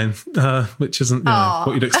sunshine, which isn't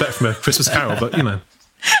what you'd expect from a Christmas Carol, but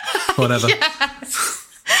whatever. Yes.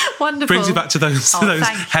 Wonderful. Brings you back to those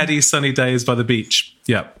heady sunny days by the beach.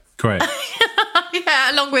 Yeah, great.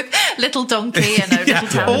 Yeah, along with Little Donkey and Little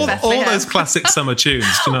Town of Bethlehem. All those classic summer tunes.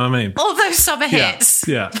 Do you know what I mean? All those summer hits.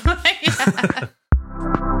 Yeah.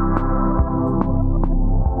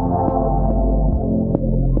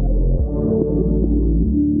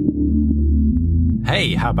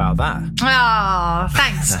 Hey, how about that? Oh,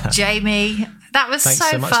 thanks, Jamie. That was thanks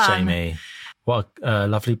so much, fun. Jamie. What a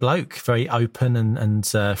lovely bloke. Very open and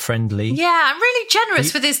friendly. Yeah, and really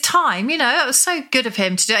generous with his time. It was so good of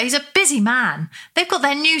him to do it. He's a busy man. They've got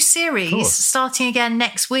their new series starting again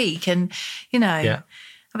next week. And, that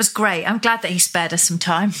was great. I'm glad that he spared us some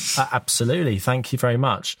time. Absolutely. Thank you very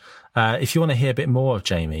much. If you want to hear a bit more of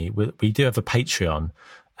Jamie, we do have a Patreon.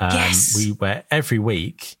 Where every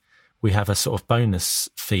week we have a sort of bonus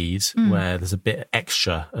feed where there's a bit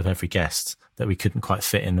extra of every guest that we couldn't quite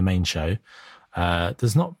fit in the main show.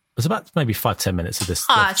 There's about maybe 5-10 minutes of this.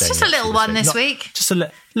 It's just a little one this week. Just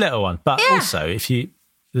a little one. But also,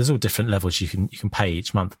 there's all different levels you can pay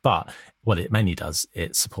each month. But what it mainly does,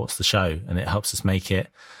 it supports the show and it helps us make it.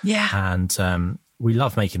 Yeah. And we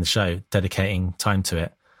love making the show, dedicating time to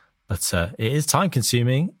it. But it is time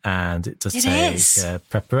consuming and it does take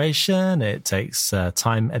preparation. It takes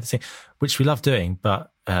time editing, which we love doing.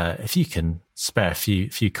 But if you can spare a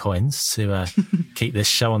few coins to keep this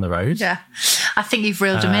show on the road. Yeah, I think you've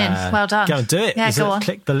reeled them in. Well done. Go and do it. Yeah, go on.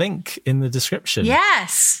 Click the link in the description.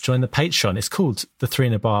 Yes. Join the Patreon. It's called the 3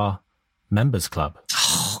 in a Bar Members Club.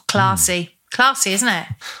 Oh, classy. Classy, isn't it?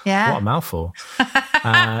 Yeah. What a mouthful.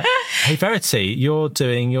 Hey, Verity, you're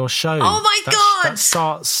doing your show. Oh, my God. That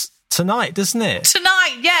starts tonight, doesn't it? Tonight.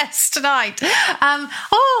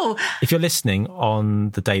 If you're listening on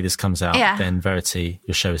the day this comes out, then Verity,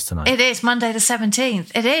 your show is tonight. It is Monday the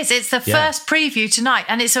 17th. It is. It's the first preview tonight,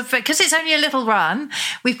 and it's because it's only a little run.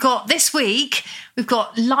 We've got this week. We've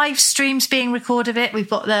got live streams being recorded of it. We've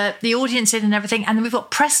got the audience in and everything, and then we've got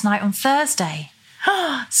press night on Thursday.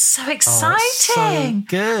 So exciting. So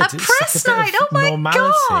good. A press night. Oh my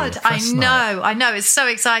God. I know. It's so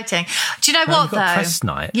exciting. Do you know what, though? Press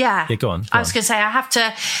night? Yeah. Go on. I was going to say, I have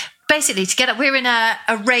to... Basically, to get up, we're in a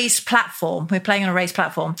raised platform. We're playing on a raised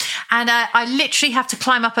platform. And I literally have to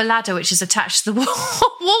climb up a ladder, which is attached to the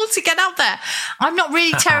wall to get up there. I'm not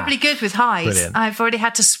really terribly good with heights. Brilliant. I've already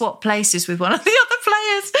had to swap places with one of the other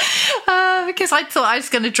players because I thought I was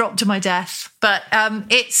going to drop to my death. But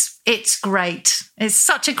it's great. It's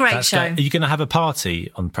such a great show. Are you going to have a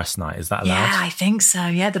party on press night? Is that allowed? Yeah, I think so.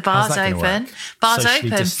 Yeah, the bar's open. Bar's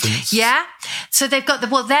Socially open. Distanced. Yeah. So they've got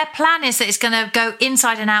their plan is that it's going to go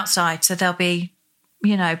inside and outside. So there'll be,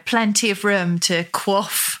 plenty of room to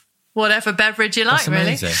quaff whatever beverage you like,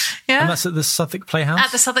 really. Yeah. And that's at the Southwark Playhouse?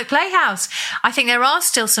 At the Southwark Playhouse. I think there are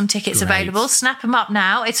still some tickets available. Snap them up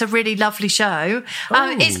now. It's a really lovely show.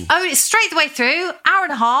 It's straight the way through, hour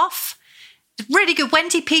and a half. Really good.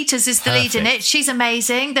 Wendy Peters is the lead in it. She's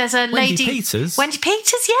amazing. There's a lady. Wendy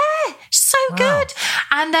Peters, yeah. She's so good.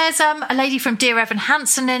 And there's a lady from Dear Evan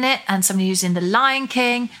Hansen in it and somebody who's in The Lion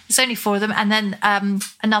King. There's only 4 of them. And then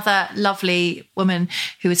another lovely woman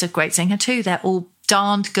who is a great singer too. They're all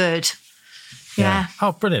darned good. Yeah.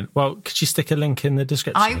 Oh, brilliant. Well, could you stick a link in the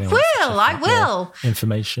description? I will.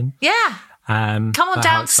 Information. Yeah. Come on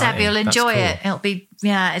down, Seb. You'll enjoy it. It'll be,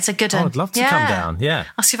 it's a good one. I'd love to come down. Yeah.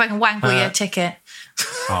 I'll see if I can wangle you a ticket.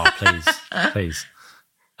 Oh, please.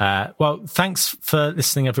 Well, thanks for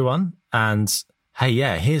listening, everyone. And hey,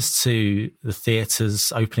 here's to the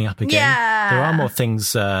theatres opening up again. Yeah. There are more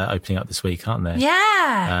things opening up this week, aren't there?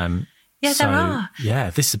 Yeah. There are. Yeah,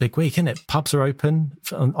 this is a big week, isn't it? Pubs are open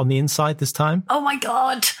on the inside this time. Oh, my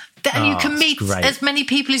God. And you can meet as many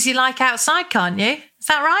people as you like outside, can't you? Is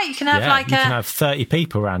that right? You can have you can have 30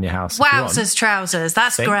 people around your house. Wowzers trousers.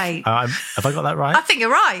 That's great. Have I got that right? I think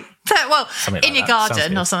you're right. Well, something in your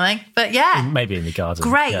garden or something. But yeah. Maybe in your garden.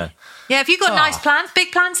 Great. Yeah, have you got nice plans,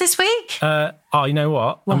 big plans this week? You know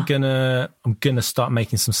what? I'm gonna start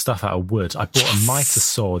making some stuff out of wood. I bought a mitre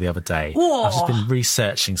saw the other day. Whoa. I've just been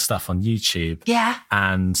researching stuff on YouTube. Yeah.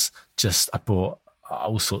 And I bought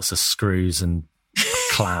all sorts of screws and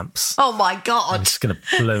clamps. Oh my God. I'm just going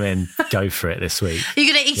to go for it this week.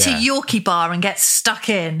 You're going to eat a Yorkie bar and get stuck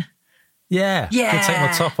in? Yeah. I'm going to take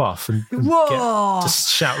my top off and just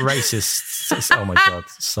shout racist. Oh my God.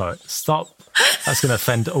 Sorry. Stop. That's going to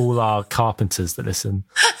offend all our carpenters that listen.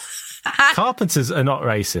 Carpenters are not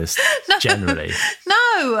racist, generally.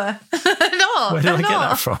 No, they're not. Where did I get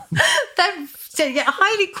that from?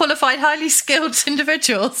 highly qualified, highly skilled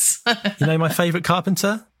individuals. You know my favourite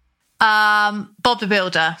carpenter? Bob the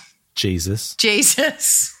Builder. Jesus. The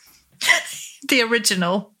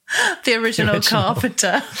original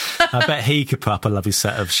carpenter. I bet he could put up a lovely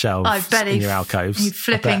set of shelves in your alcoves. He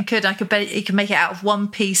flipping could. I bet he could make it out of one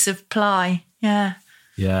piece of ply. Yeah.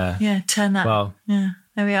 Turn that. Well, yeah.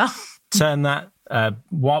 There we are. Turn that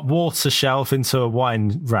water shelf into a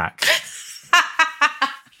wine rack.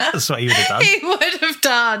 That's what he would have done. He would have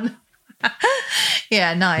done.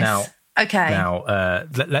 Yeah, nice. Now,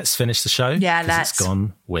 let's finish the show. Yeah, let's. It's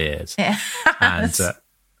gone weird. Yeah. And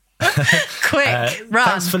quick, run.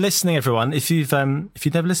 Thanks for listening, everyone. If you've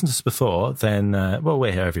never listened to us before, then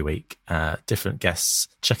we're here every week. Different guests.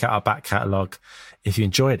 Check out our back catalogue. If you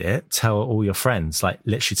enjoyed it, tell all your friends. Like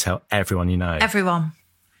literally, tell everyone you know. Everyone.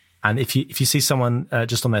 And if you see someone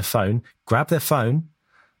just on their phone, grab their phone.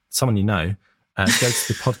 Someone you know. Go to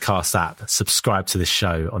the podcast app, subscribe to this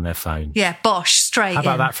show on their phone. Yeah, bosh, straight. How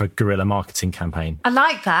about that for a guerrilla marketing campaign? I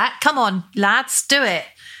like that. Come on, lads, do it.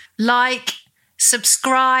 Like,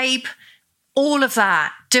 subscribe, all of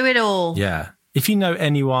that. Do it all. Yeah. If you know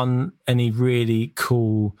anyone, any really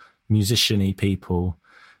cool musician-y people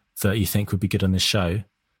that you think would be good on this show,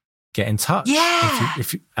 get in touch. Yeah.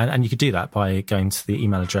 And you could do that by going to the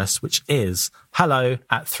email address, which is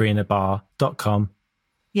hello@threeinabar.com.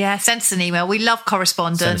 Yeah, send us an email. We love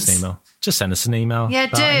correspondence. Send us an email. Just send us an email. Yeah,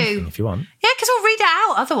 do. If you want. Yeah, because we'll read it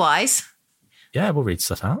out otherwise. Yeah, we'll read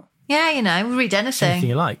stuff out. Yeah, we'll read anything. Anything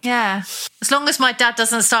you like. Yeah. As long as my dad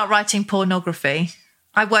doesn't start writing pornography,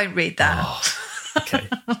 I won't read that. Oh, okay.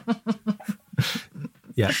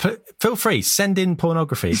 Yeah, feel free. Send in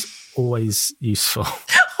pornography. It's always useful.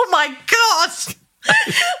 Oh, my God.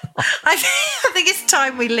 I think it's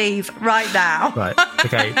time we leave right now. Right.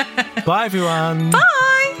 Okay. Bye, everyone. Bye.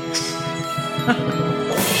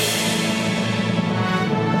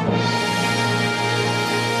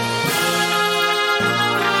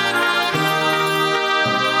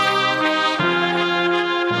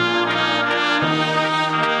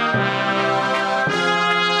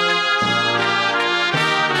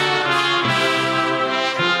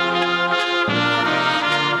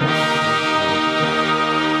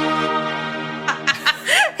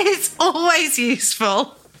 It's always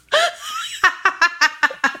useful.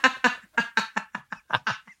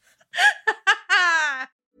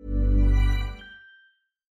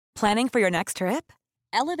 Planning for your next trip?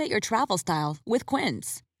 Elevate your travel style with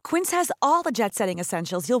Quince. Quince has all the jet-setting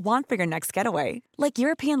essentials you'll want for your next getaway, like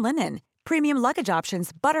European linen, premium luggage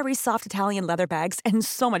options, buttery soft Italian leather bags, and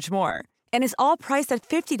so much more. And is all priced at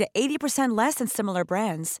 50 to 80% less than similar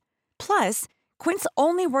brands. Plus, Quince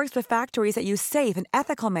only works with factories that use safe and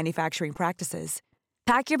ethical manufacturing practices.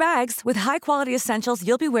 Pack your bags with high-quality essentials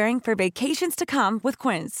you'll be wearing for vacations to come with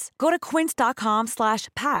Quince. Go to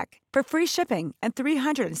quince.com/pack for free shipping and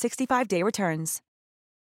 365-day returns.